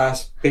sign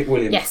as Pip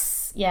Williams?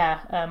 Yes.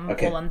 Yeah.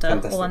 All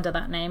under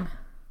that name.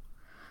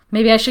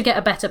 Maybe I should get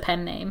a better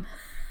pen name.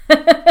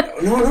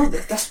 No,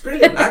 that's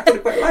brilliant. I actually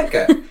quite like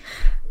it.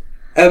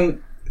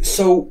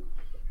 So,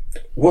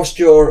 what's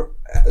your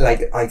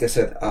like I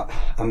said,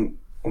 I'm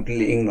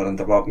completely ignorant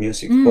about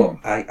music, but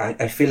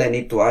I feel I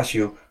need to ask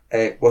you,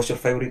 what's your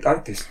favorite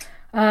artist?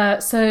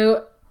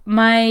 So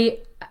I'm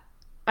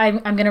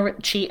going to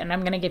cheat and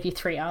I'm going to give you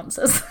 3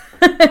 answers.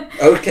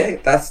 Okay,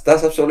 that's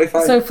absolutely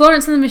fine. So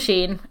Florence and the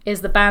Machine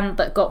is the band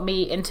that got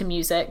me into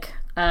music.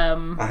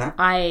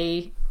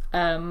 I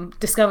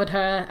discovered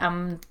her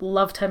and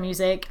loved her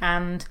music,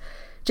 and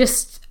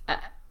just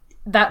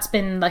that's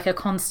been like a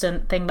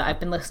constant thing that I've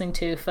been listening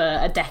to for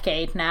a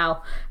decade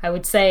now. I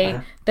would say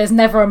there's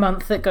never a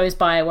month that goes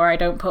by where I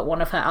don't put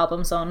one of her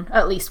albums on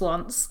at least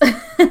once.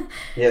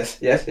 Yes.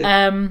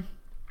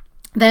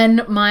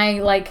 Then my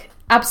like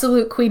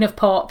absolute queen of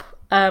pop,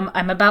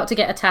 I'm about to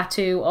get a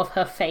tattoo of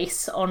her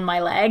face on my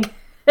leg.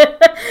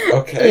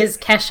 Is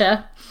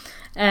Kesha,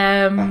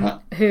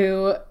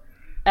 who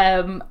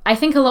I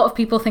think a lot of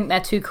people think they're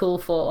too cool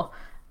for.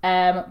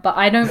 But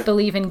I don't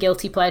believe in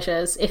guilty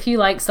pleasures. If you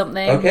like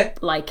something,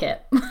 like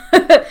it.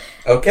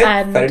 Okay,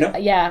 and fair enough.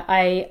 Yeah,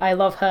 I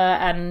love her,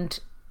 and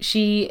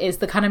she is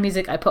the kind of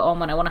music I put on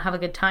when I want to have a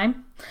good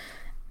time.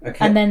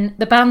 Okay. And then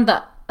the band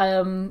that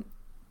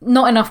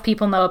not enough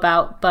people know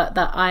about, but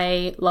that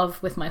I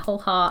love with my whole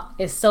heart,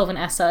 is Sylvan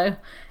Esso.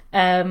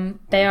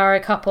 They are a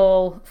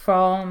couple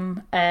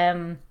from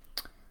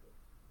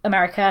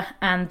America,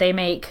 and they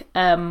make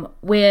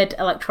weird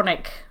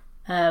electronic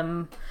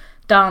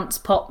dance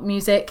pop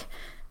music,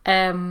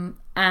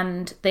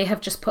 and they have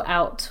just put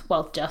out,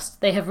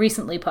 they have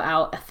recently put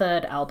out a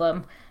third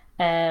album,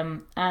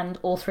 and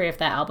all three of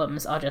their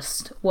albums are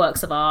just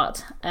works of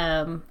art.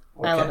 I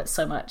love it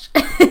so much.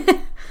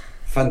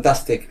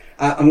 Fantastic.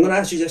 I'm going to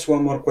ask you just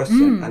one more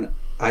question, and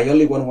I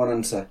only want one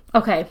answer.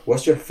 Okay.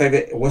 What's your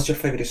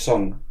favorite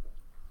song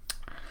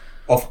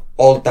of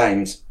all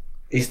times?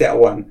 Is there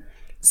one?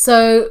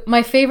 So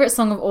my favorite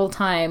song of all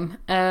time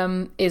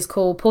is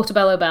called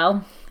Portobello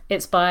Bell.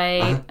 It's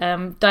by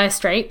Dire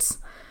Straits,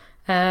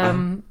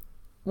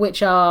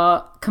 which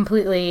are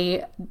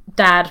completely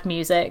dad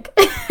music.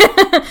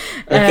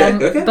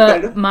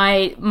 But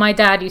my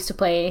dad used to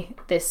play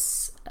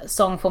this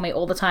song for me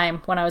all the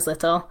time when I was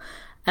little.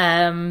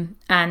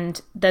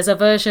 And there's a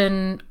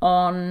version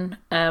on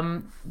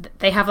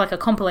they have like a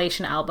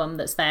compilation album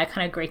that's their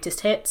kind of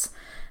greatest hits,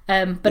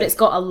 but it's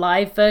got a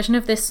live version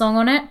of this song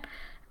on it,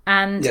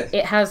 and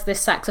it has this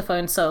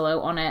saxophone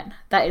solo on it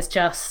that is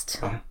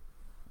just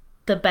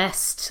the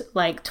best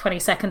 20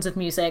 seconds of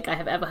music I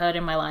have ever heard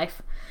in my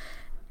life.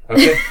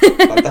 Okay,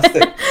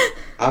 fantastic.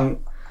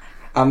 I'm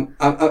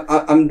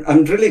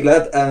really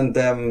glad, and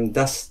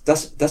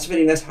that's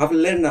very nice. I've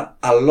learned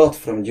a lot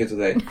from you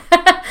today.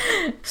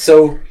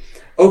 So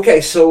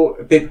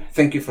Pip,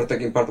 thank you for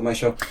taking part of my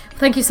show.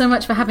 Thank you so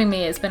much for having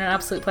me. It's been an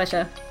absolute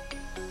pleasure.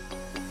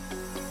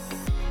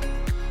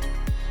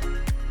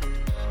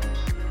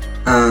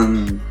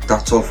 And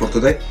that's all for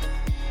today.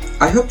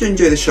 I hope you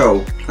enjoyed the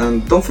show,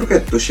 and don't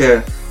forget to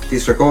share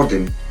this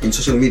recording in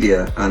social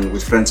media and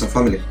with friends and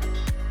family.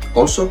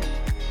 Also,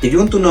 if you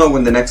want to know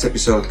when the next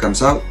episode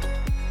comes out,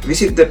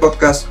 visit the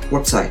podcast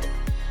website,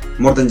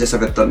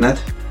 morethanjustabet.net,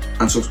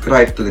 and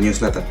subscribe to the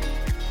newsletter.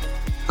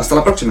 Hasta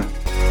la próxima!